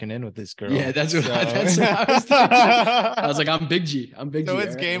 I'm walking in with this girl. Yeah, that's what I was thinking. I was like, I'm Big G. I'm Big G. So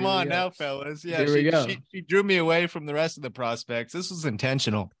it's game on now, fellas. Yeah, here we go. She drew me away from the rest of the prospects. This was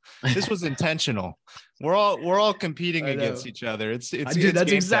intentional. This was intentional. We're all competing against each other. It's that's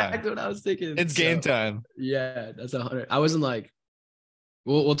exactly what I was thinking. It's game time. Yeah, that's 100. I wasn't like,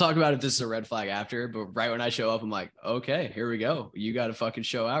 we'll talk about if this is a red flag after, but right when I show up, I'm like, okay, here we go. You got to fucking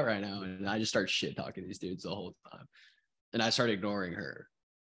show out right now. And I just start shit talking these dudes the whole time. And I start ignoring her.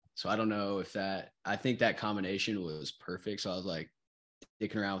 So I don't know if I think that combination was perfect. So I was like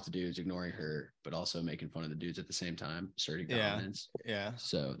dicking around with the dudes, ignoring her, but also making fun of the dudes at the same time, asserting dominance. Yeah.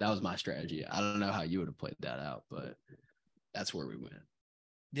 So that was my strategy. I don't know how you would have played that out, but that's where we went.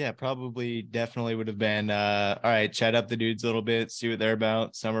 Yeah, probably definitely would have been all right, chat up the dudes a little bit, see what they're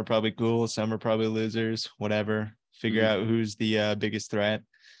about. Some are probably cool, some are probably losers, whatever. Figure out who's the biggest threat.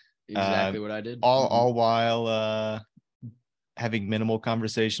 Exactly what I did. All while having minimal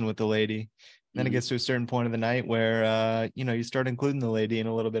conversation with the lady. Then it gets to a certain point of the night where you start including the lady in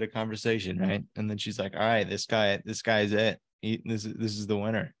a little bit of conversation, right? And then she's like, all right, this guy is it. This is the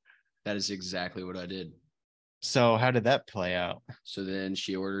winner. That is exactly what I did. So how did that play out? So then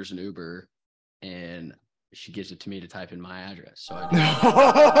she orders an Uber and she gives it to me to type in my address. So I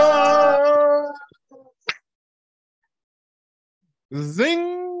did.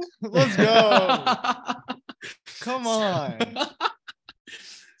 Zing! Let's go. Come on.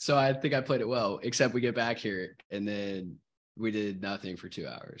 So I think I played it well, except we get back here and then we did nothing for 2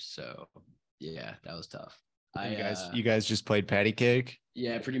 hours. So yeah, that was tough. You guys just played patty cake?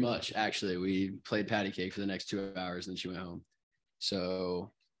 Yeah, pretty much. Actually, we played patty cake for the next 2 hours, and then she went home.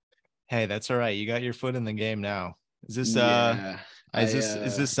 So, hey, that's all right. You got your foot in the game now. Is this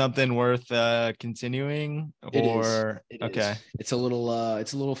is this something worth continuing? Or okay, it's a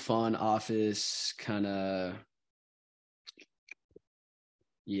little fun office kind of.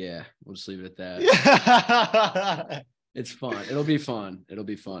 Yeah, we'll just leave it at that. It's fun. It'll be fun.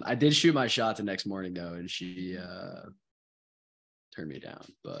 I did shoot my shot the next morning though, and she turned me down.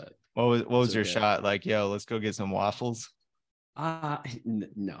 But what was your shot? Like, yo, let's go get some waffles. No.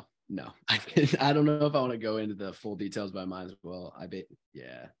 I don't know if I want to go into the full details, but I might as well.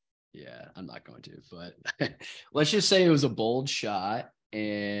 Yeah, I'm not going to. But let's just say it was a bold shot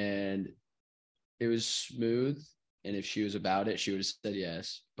and it was smooth. And if she was about it, she would have said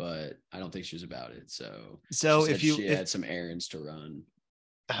yes, but I don't think she was about it. So she had some errands to run.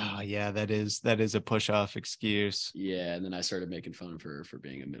 Oh yeah, that is a push off excuse. Yeah. And then I started making fun of her for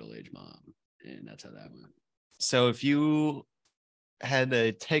being a middle-aged mom. And that's how that went. So if you had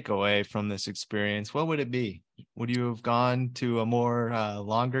a takeaway from this experience, what would it be? Would you have gone to a more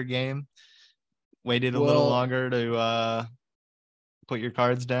longer game? Waited a little longer to put your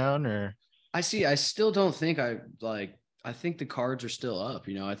cards down, or? I still don't think I think the cards are still up.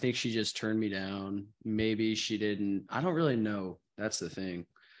 I think she just turned me down. Maybe she didn't. I don't really know. That's the thing.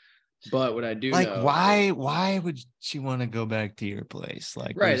 But what I do like, know, why would she want to go back to your place?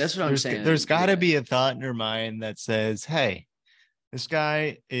 Like, right? That's what I'm saying. There's got to be a thought in her mind that says, "Hey, this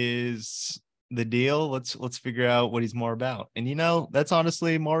guy is the deal. Let's figure out what he's more about." And that's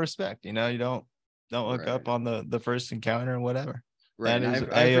honestly more respect. You don't hook up on the first encounter or whatever. Right.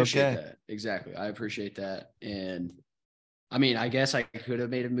 And I appreciate that. Exactly. I appreciate that. And I mean, I guess I could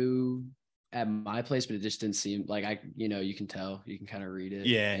have made a move at my place, but it just didn't seem like you can tell, you can kind of read it.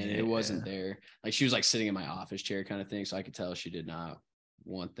 Yeah. And it wasn't there. Like she was like sitting in my office chair kind of thing. So I could tell she did not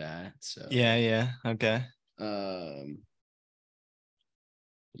want that. So yeah. Okay.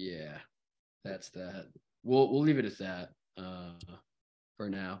 Yeah, that's that. We'll leave it at that for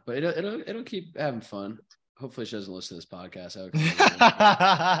now. But it'll keep having fun. Hopefully she doesn't listen to this podcast.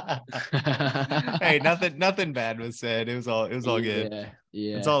 Hey, nothing bad was said. It was all good.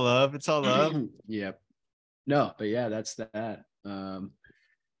 Yeah. It's all love. It's all love. Yep. No, but yeah, that's that. That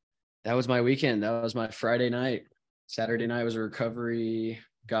was my weekend. That was my Friday night. Saturday night was a recovery.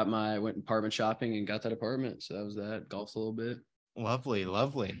 Went apartment shopping and got that apartment. So that was that. Golfed a little bit. Lovely.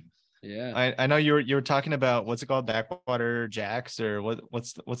 Yeah. I know you were talking about, what's it called? Backwater Jacks, or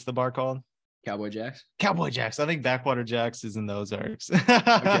what's the bar called? Cowboy Jacks. I think Backwater Jacks is in the Ozarks.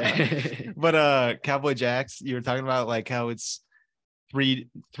 Okay. But Cowboy Jacks, you were talking about like how it's three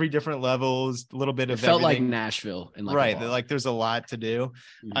different levels, a little bit of felt everything. like Nashville, and right, like there's a lot to do.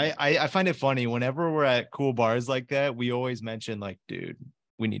 Mm-hmm. I find it funny whenever we're at cool bars like that, we always mention like, dude,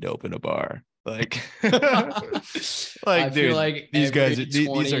 we need to open a bar. Like, like, dude, like these guys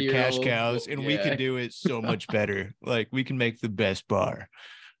these are cash cows, and we can do it so much better. Like, we can make the best bar.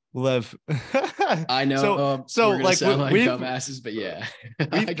 I know. So like we've dumbasses, but yeah,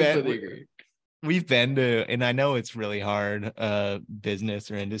 I completely agree. We've been to, and I know it's really hard,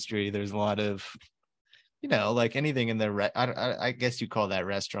 business or industry. There's a lot of, like anything in the I guess you call that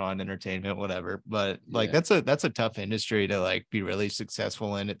restaurant, entertainment, whatever. But like that's a tough industry to like be really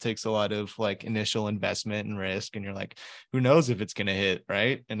successful in. It takes a lot of like initial investment and risk, and you're like, who knows if it's gonna hit,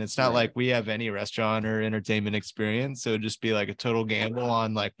 right? And it's not like we have any restaurant or entertainment experience, so it'd just be like a total gamble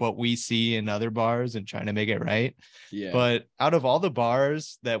on like what we see in other bars and trying to make it right. Yeah. But out of all the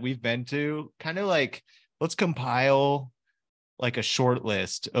bars that we've been to, kind of like, let's compile like a short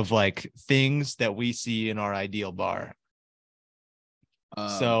list of like things that we see in our ideal bar.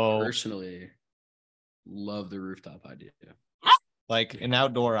 So personally, love the rooftop idea. Like an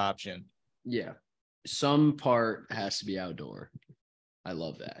outdoor option. Yeah. Some part has to be outdoor. I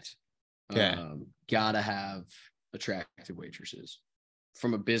love that. Okay. Gotta have attractive waitresses.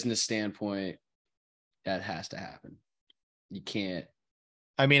 From a business standpoint, that has to happen. You can't.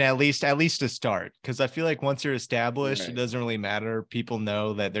 I mean, at least to start, because I feel like once you're established, It doesn't really matter. People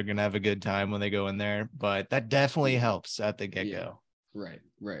know that they're gonna have a good time when they go in there, but that definitely helps at the get-go. Yeah.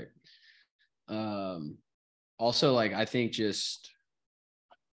 Right. Also, like, I think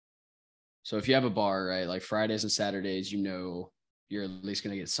so if you have a bar, right, like Fridays and Saturdays, you're at least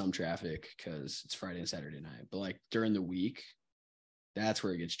gonna get some traffic because it's Friday and Saturday night. But like during the week, that's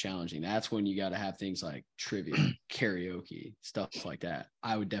where it gets challenging. That's when you got to have things like trivia, karaoke, stuff like that.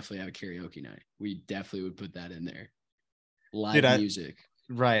 I would definitely have a karaoke night. We definitely would put that in there. Live music.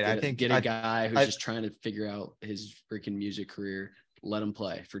 Right. Get a guy who's just trying to figure out his freaking music career. Let him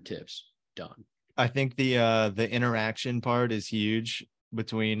play for tips. Done. I think the interaction part is huge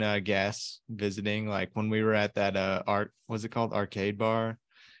between guests visiting. Like when we were at that what's it called? Arcade bar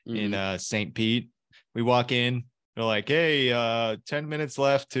in St. Pete. We walk in. They're like, hey, 10 minutes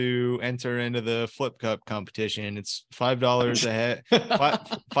left to enter into the flip cup competition. It's $5 a head,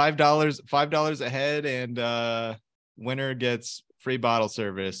 $5 a head, and winner gets free bottle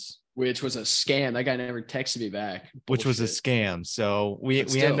service. Which was a scam. That guy never texted me back. Bullshit. Which was a scam. So we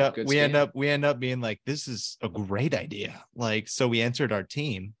end up being like, this is a great idea. Like, so we entered our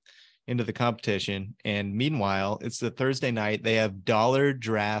team into the competition, and meanwhile it's the Thursday night. They have dollar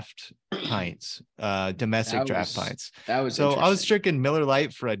draft pints, domestic draft pints. That was so I was drinking Miller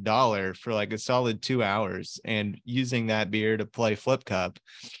Lite for $1 for like a solid 2 hours and using that beer to play flip cup.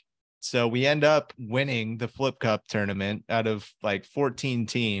 So we end up winning the flip cup tournament out of like 14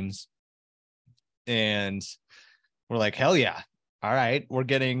 teams, and we're like, hell yeah, all right, we're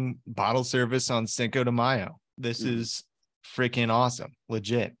getting bottle service on Cinco de Mayo. This is freaking awesome,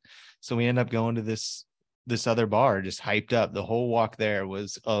 legit. So we end up going to this other bar, just hyped up. The whole walk there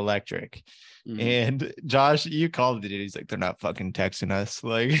was electric. And Josh, you called it. He's like, they're not fucking texting us.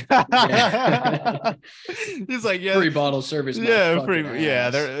 Like, he's like, yeah, free bottle service. Yeah, free.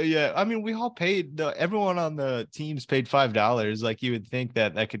 Yeah. I mean, we all paid. Everyone on the teams paid $5. Like, you would think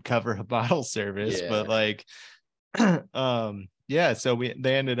that could cover a bottle service, but like, yeah, so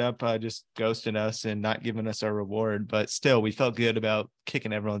they ended up just ghosting us and not giving us our reward, but still we felt good about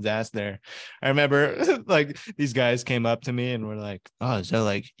kicking everyone's ass there. I remember like these guys came up to me and were like, oh, so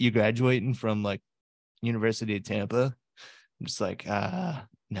like you graduating from like University of Tampa? I'm just like,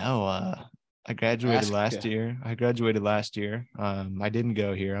 no, I graduated last year. I didn't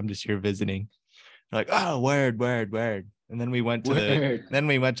go here. I'm just here visiting. They're like, oh, word. And then we went to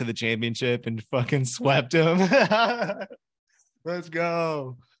the championship and fucking swept them. Let's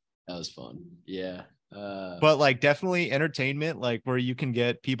go. That was fun. Yeah. But like definitely entertainment, like where you can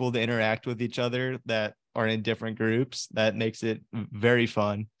get people to interact with each other that are in different groups. That makes it very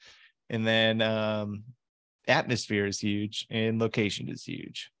fun. And then atmosphere is huge and location is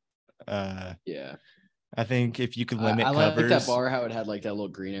huge. Yeah. I think if you could limit I covers, like that bar, how it had like that little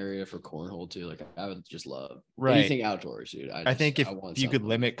green area for cornhole too. Like I would just love anything outdoors, dude. I think if you could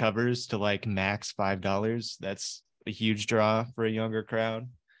limit covers to like max $5, that's a huge draw for a younger crowd.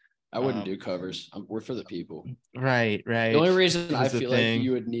 I wouldn't do covers. We're for the people. Right. The only reason I feel like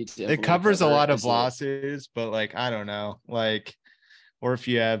you would need to, it covers a lot of losses, but like I don't know, like, or if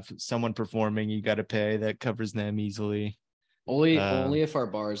you have someone performing, you got to pay. That covers them easily. Only if our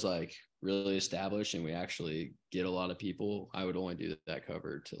bar is like really established and we actually get a lot of people, I would only do that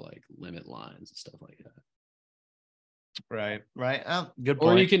cover to like limit lines and stuff like that. Right. Good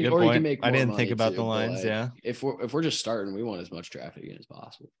point. Or you can make more I didn't think about the lines. Like, yeah. If we're just starting, we want as much traffic in as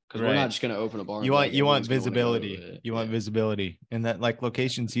possible because we're not just going to open a bar. You want visibility. You want visibility, and that like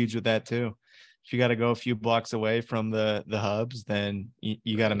location's huge with that too. If you got to go a few blocks away from the hubs, then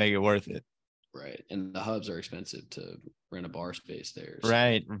you got to make it worth it. Right. And the hubs are expensive to rent a bar space there. So.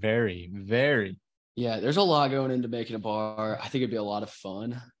 Right. Very, very. Yeah. There's a lot going into making a bar. I think it'd be a lot of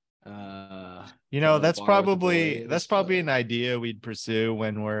fun. That's probably an idea we'd pursue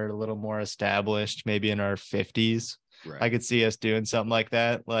when we're a little more established, maybe in our 50s. Right. I could see us doing something like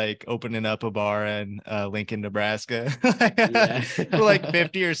that, like opening up a bar in Lincoln, Nebraska. For like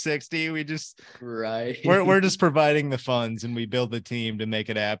 50 or 60. We just we're just providing the funds and we build the team to make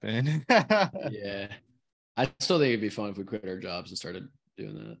it happen. Yeah. I still think it'd be fun if we quit our jobs and started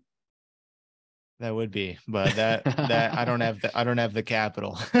doing that. That would be, but that I don't have the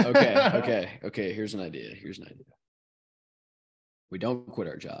capital. Okay. Here's an idea. We don't quit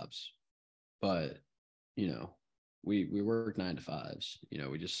our jobs, but we work 9 to 5s.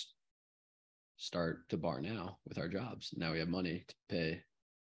 We just start to bar now with our jobs. Now we have money to pay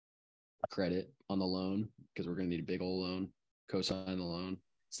credit on the loan because we're going to need a big old loan, co-sign the loan.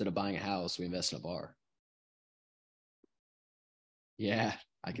 Instead of buying a house, we invest in a bar. Yeah,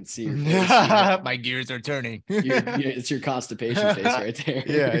 I can see your face. My gears are turning. It's your constipation face right there.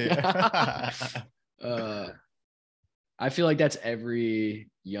 Yeah. I feel like that's every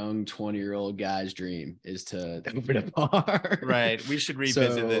young 20-year-old guy's dream is to open a bar. Right. We should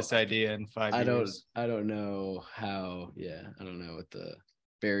revisit this idea in 5 years. I don't know how. Yeah, I don't know what the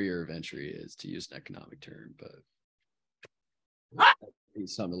barrier of entry is, to use an economic term, but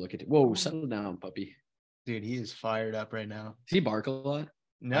it's something to look at. Whoa, settle down, puppy. Dude, he is fired up right now. Does he bark a lot?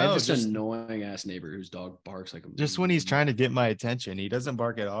 No, I have this annoying ass neighbor whose dog barks like a just when he's trying to get my attention. He doesn't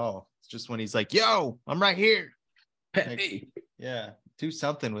bark at all. It's just when he's like, "Yo, I'm right here." Hey. Yeah, do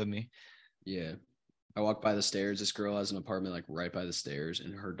something with me. Yeah. I walk by the stairs. This girl has an apartment like right by the stairs,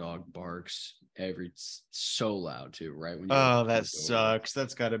 and her dog barks so loud too, right? When that sucks.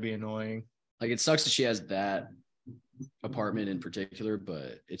 That's got to be annoying. Like it sucks that she has that apartment in particular,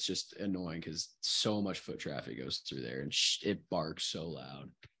 but it's just annoying because so much foot traffic goes through there, and it barks so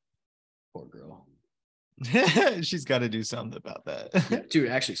loud. Poor girl. She's got to do something about that. Yeah, dude,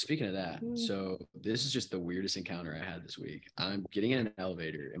 actually, speaking of that, so this is just the weirdest encounter I had this week. I'm getting in an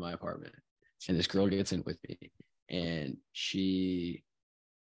elevator in my apartment, and this girl gets in with me, and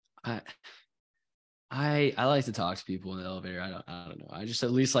I like to talk to people in the elevator. I don't know. I just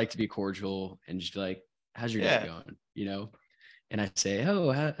at least like to be cordial and just be like, "How's your day going?" And I say,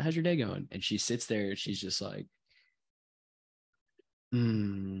 "Oh, how's your day going?" And she sits there and she's just like,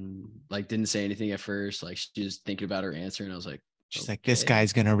 like didn't say anything at first. Like she was thinking about her answer, and I was like, she's like, "This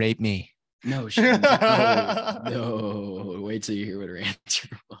guy's gonna rape me." No, no. Wait till you hear what her answer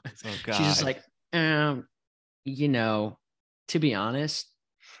was. Oh God. She's just like, to be honest,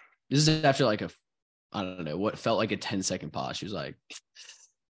 this is after like I don't know what felt like a 10-second pause. She was like,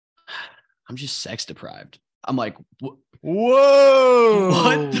 "I'm just sex deprived." I'm like, whoa,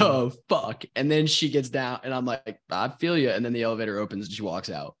 what the fuck? And then she gets down and I'm like, I feel you. And then the elevator opens and she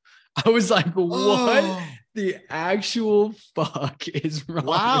walks out. I was like, what Oh. the actual fuck is wrong?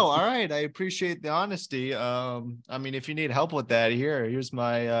 Wow. All right. I appreciate the honesty. I mean, if you need help with that, here's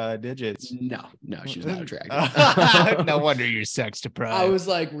my digits. No, she was not attractive. No wonder you're sex deprived. I was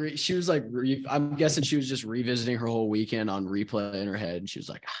like, she was like, I'm guessing she was just revisiting her whole weekend on replay in her head. And she was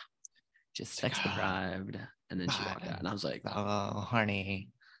like, just sex deprived. And then she walked out. And I was like, oh, honey.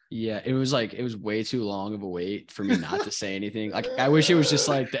 Yeah, it was way too long of a wait for me not to say anything. Like, I wish it was just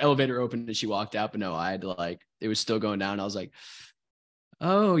like the elevator opened and she walked out, but no, I had to it was still going down. I was like,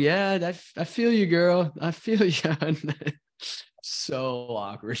 oh yeah, I feel you, girl. I feel you. So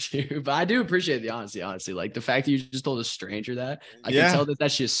awkward too. But I do appreciate the honesty, honestly. Like the fact that you just told a stranger that, I can tell that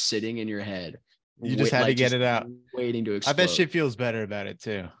that's just sitting in your head. You just had to get it out. Waiting to explode. I bet she feels better about it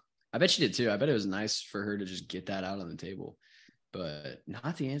too. I bet she did too. I bet it was nice for her to just get that out on the table. But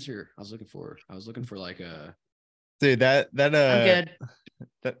not the answer I was looking for. I was looking for like a dude I'm good.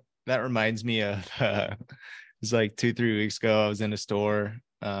 That reminds me of it was like 2-3 weeks ago. I was in a store.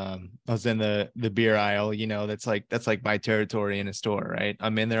 I was in the beer aisle, that's like my territory in a store, right?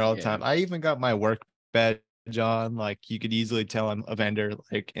 I'm in there all the time. I even got my work badge on, like you could easily tell I'm a vendor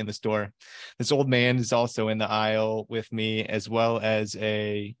like in the store. This old man is also in the aisle with me, as well as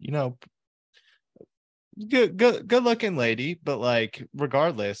a good looking lady. But like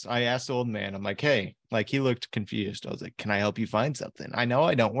regardless, I asked the old man, I'm like, hey, like he looked confused. I was like, can I help you find something? I know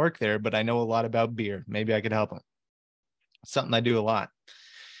I don't work there, but I know a lot about beer. Maybe I could help him. Something I do a lot.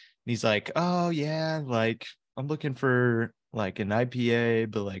 And he's like, oh yeah, like I'm looking for like an IPA,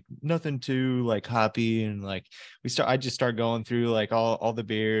 but like nothing too like hoppy. And like I just start going through like all the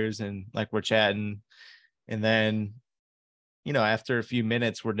beers, and like we're chatting. And then after a few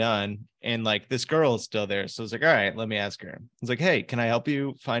minutes we're done, and like this girl is still there. So I was like, all right, let me ask her. I was like, hey, can I help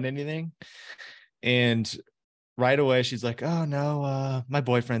you find anything? And right away she's like, oh no, my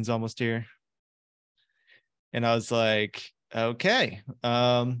boyfriend's almost here. And I was like, okay,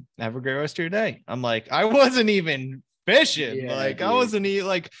 have a great rest of your day. I'm like, I wasn't even fishing. Like, dude. I wasn't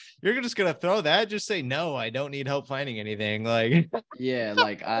like, you're just gonna throw that, just say no, I don't need help finding anything. Like, yeah,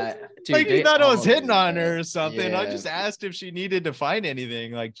 like dude, like you thought I was hitting on her or something. I just asked if she needed to find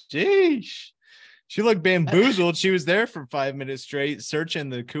anything. Like, geez, she looked bamboozled. She was there for 5 minutes straight searching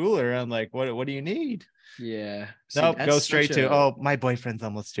the cooler. I'm like, what do you need? Yeah. Nope, go straight to, oh, my boyfriend's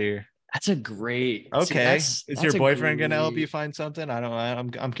almost here. That's a great. Okay. Is your boyfriend gonna help you find something?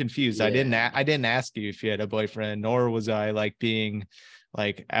 I'm confused. Yeah. I didn't ask you if you had a boyfriend, nor was I like being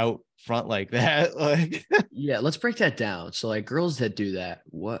like out front like that. Like, yeah, let's break that down. So like girls that do that,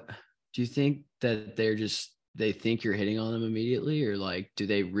 what do you think that they think you're hitting on them immediately, or like do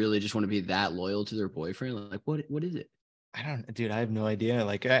they really just want to be that loyal to their boyfriend? Like what is it? I have no idea.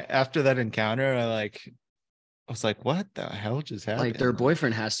 Like after that encounter, I was like, what the hell just happened? Like their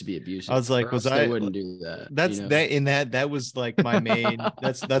boyfriend has to be abusive. I was like, they wouldn't do that. That was like my main,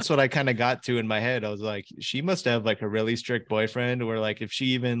 that's what I kind of got to in my head. I was like, she must have like a really strict boyfriend, where like, if she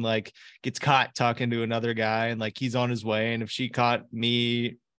even like gets caught talking to another guy and like he's on his way, and if she caught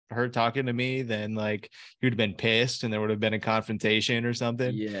her talking to me, then like he would have been pissed and there would have been a confrontation or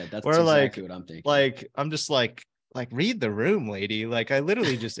something. Yeah, that's exactly what I'm thinking. Like, I'm just like read the room, lady. Like I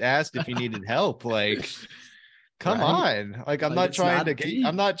literally just asked if you needed help. Like, come on. Like, I'm not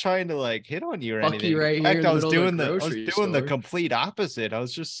trying to like hit on you or anything. Right. In fact, I was doing the complete opposite. I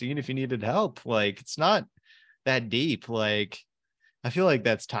was just seeing if you needed help. Like, it's not that deep. Like, I feel like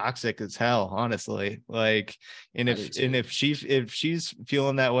that's toxic as hell, honestly. Like, and if she's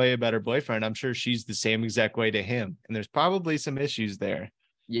feeling that way about her boyfriend, I'm sure she's the same exact way to him. And there's probably some issues there.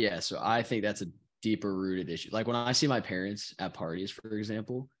 Yeah. So I think that's a deeper rooted issue. Like when I see my parents at parties, for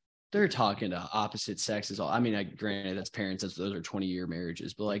example, they're talking to opposite sexes. I mean, granted, that's parents. Those are 20-year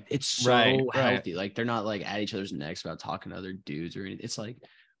marriages, but like, it's so healthy. Like they're not like at each other's necks about talking to other dudes or anything. It's like,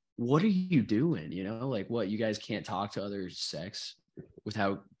 what are you doing? Like what, you guys can't talk to other sex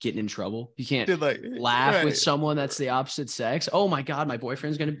without getting in trouble. You can't laugh with someone that's the opposite sex. Oh my God, my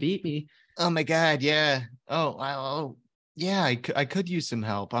boyfriend's going to beat me. Oh my God. Yeah. Oh, yeah, I could use some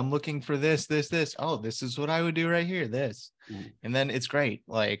help. I'm looking for this. Oh, this is what I would do right here. This. And then it's great.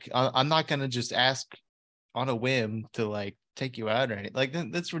 Like, I'm not going to just ask on a whim to like take you out or anything. Like,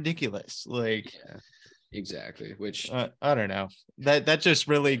 that's ridiculous. Like, yeah, exactly. Which I don't know. That just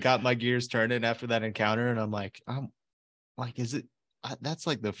really got my gears turning after that encounter. And I'm like, is it? That's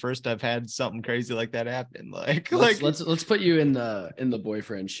like the first I've had something crazy like that happen. Let's put you in the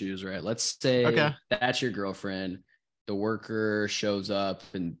boyfriend's shoes, right? Let's say that's your girlfriend. The worker shows up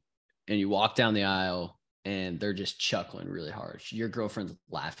and you walk down the aisle and they're just chuckling really hard. Your girlfriend's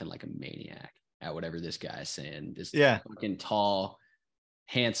laughing like a maniac at whatever this guy's saying. This fucking tall,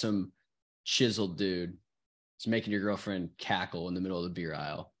 handsome, chiseled dude is making your girlfriend cackle in the middle of the beer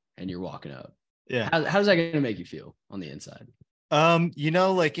aisle and you're walking up. Yeah. How's that going to make you feel on the inside?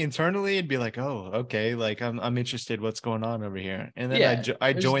 Like internally it'd be like, oh, okay, like I'm interested what's going on over here. And then Yeah,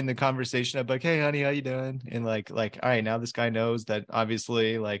 I join the conversation. I'm like, hey honey, how you doing? And like all right, now this guy knows that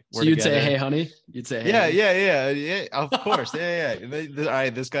obviously like we're so you'd together. say, hey honey, you'd say, hey, yeah, of course. Yeah. All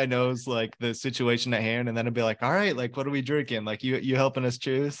right, this guy knows like the situation at hand. And then I'd be like, all right, like what are we drinking? Like you helping us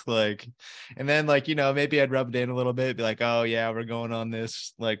choose? Like, and then like, maybe I'd rub it in a little bit, be like, oh yeah, we're going on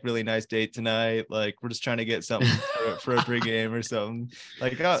this like really nice date tonight. Like we're just trying to get something for a pregame or something.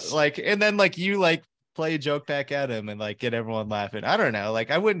 Like and then like you like play a joke back at him and like get everyone laughing. I don't know,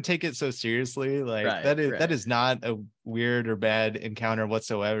 like I wouldn't take it so seriously. Like that is not a weird or bad encounter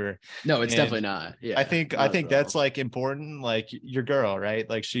whatsoever. No, it's definitely not. Yeah, I think that's like important. Like your girl, right?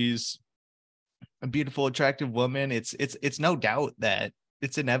 Like she's a beautiful, attractive woman. It's no doubt that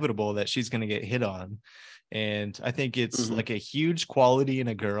it's inevitable that she's going to get hit on. And I think it's like a huge quality in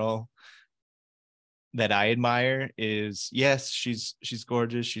a girl that I admire is, yes, she's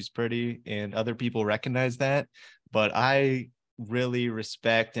gorgeous, she's pretty, and other people recognize that. But I really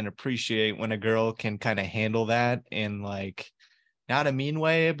respect and appreciate when a girl can kind of handle that in like not a mean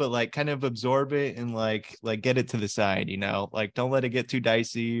way, but like kind of absorb it and like get it to the side, like don't let it get too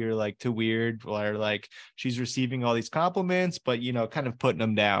dicey or like too weird, or like she's receiving all these compliments, but kind of putting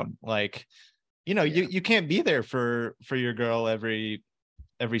them down. Like, you can't be there for your girl every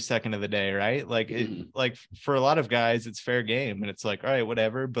second of the day, right? Like like for a lot of guys it's fair game and it's like, all right,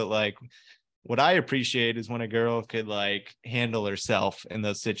 whatever. But like what I appreciate is when a girl could like handle herself in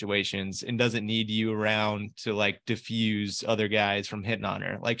those situations and doesn't need you around to like diffuse other guys from hitting on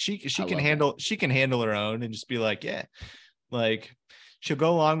her. Like she can handle her own and just be like, yeah, like she'll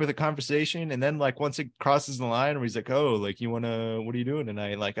go along with the conversation. And then like once it crosses the line where he's like, oh, like what are you doing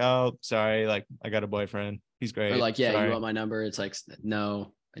tonight? Like, oh, sorry, like I got a boyfriend. He's great. Or like, yeah, sorry. You want my number? It's like,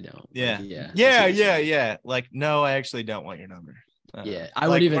 no, I don't. Yeah. Like, yeah. Like, no, I actually don't want your number. I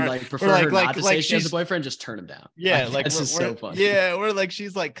would even like prefer her not to say she has a boyfriend, just turn him down. Yeah, like this is so funny. Yeah, or like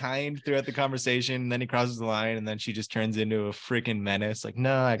she's like kind throughout the conversation, and then he crosses the line, and then she just turns into a freaking menace. Like,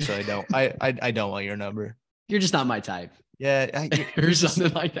 no, actually, I don't. I don't want your number. You're just not my type. Yeah, or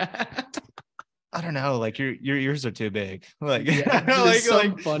something like that. I don't know. Like your ears are too big. Like,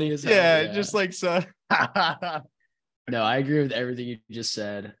 funny as hell. Yeah, just like so. No, I agree with everything you just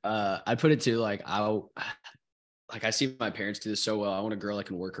said. I put it to like I see my parents do this so well. I want a girl that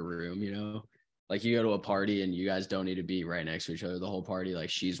can work a room, like you go to a party and you guys don't need to be right next to each other the whole party. Like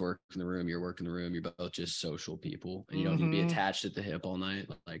she's working the room, you're working the room. You're both just social people and you don't need to be attached at the hip all night.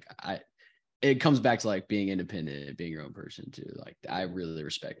 Like it comes back to like being independent, being your own person too. Like I really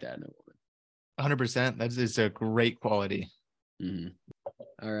respect that in a woman. 100%. That is a great quality.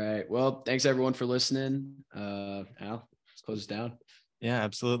 All right. Well, thanks everyone for listening. Al, let's close this down. Yeah,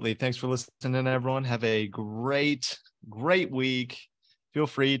 absolutely. Thanks for listening, everyone. Have a great week. Feel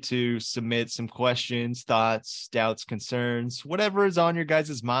free to submit some questions, thoughts, doubts, concerns, whatever is on your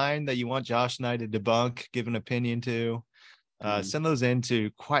guys' mind that you want Josh and I to debunk, give an opinion to. Send those in to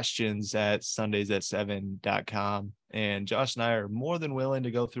questions@sundays7.com. And Josh and I are more than willing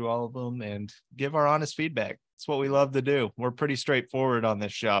to go through all of them and give our honest feedback. It's what we love to do. We're pretty straightforward on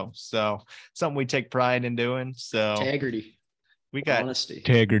this show. So something we take pride in doing. So integrity. We got honesty.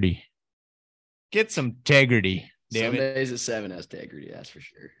 Integrity. Get some integrity. Damn Sundays at 7 has integrity, that's for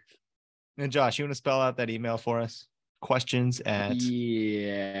sure. And Josh, you want to spell out that email for us? Questions at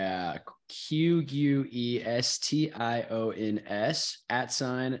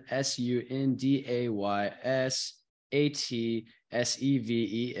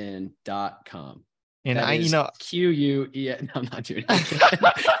And QUE. No, I'm not doing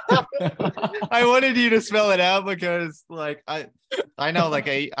it. I wanted you to spell it out because like I know like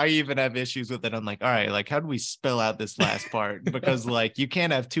I even have issues with it. I'm like, all right, like how do we spell out this last part? Because like you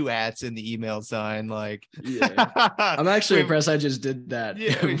can't have two ats in the email sign. Like I'm actually impressed I just did that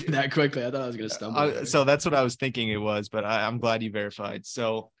that quickly. I thought I was gonna stumble. So that's what I was thinking it was, but I'm glad you verified.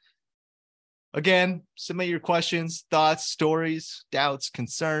 So again, submit your questions, thoughts, stories, doubts,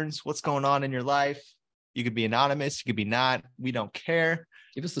 concerns, what's going on in your life. You could be anonymous, you could be not. We don't care.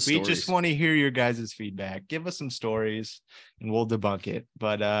 Give us the stories. We just want to hear your guys' feedback. Give us some stories and we'll debunk it.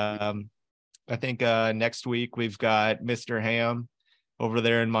 But I think next week we've got Mr. Ham over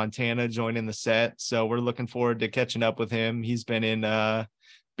there in Montana joining the set. So we're looking forward to catching up with him. He's been in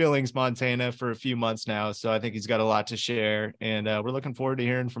Billings, Montana for a few months now. So I think he's got a lot to share and we're looking forward to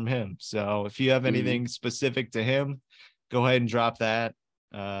hearing from him. So if you have anything specific to him, go ahead and drop that.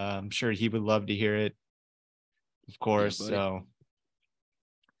 I'm sure he would love to hear it, of course. So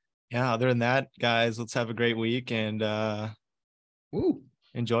Yeah, other than that, guys, let's have a great week and Woo.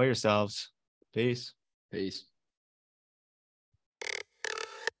 enjoy yourselves. Peace. Peace.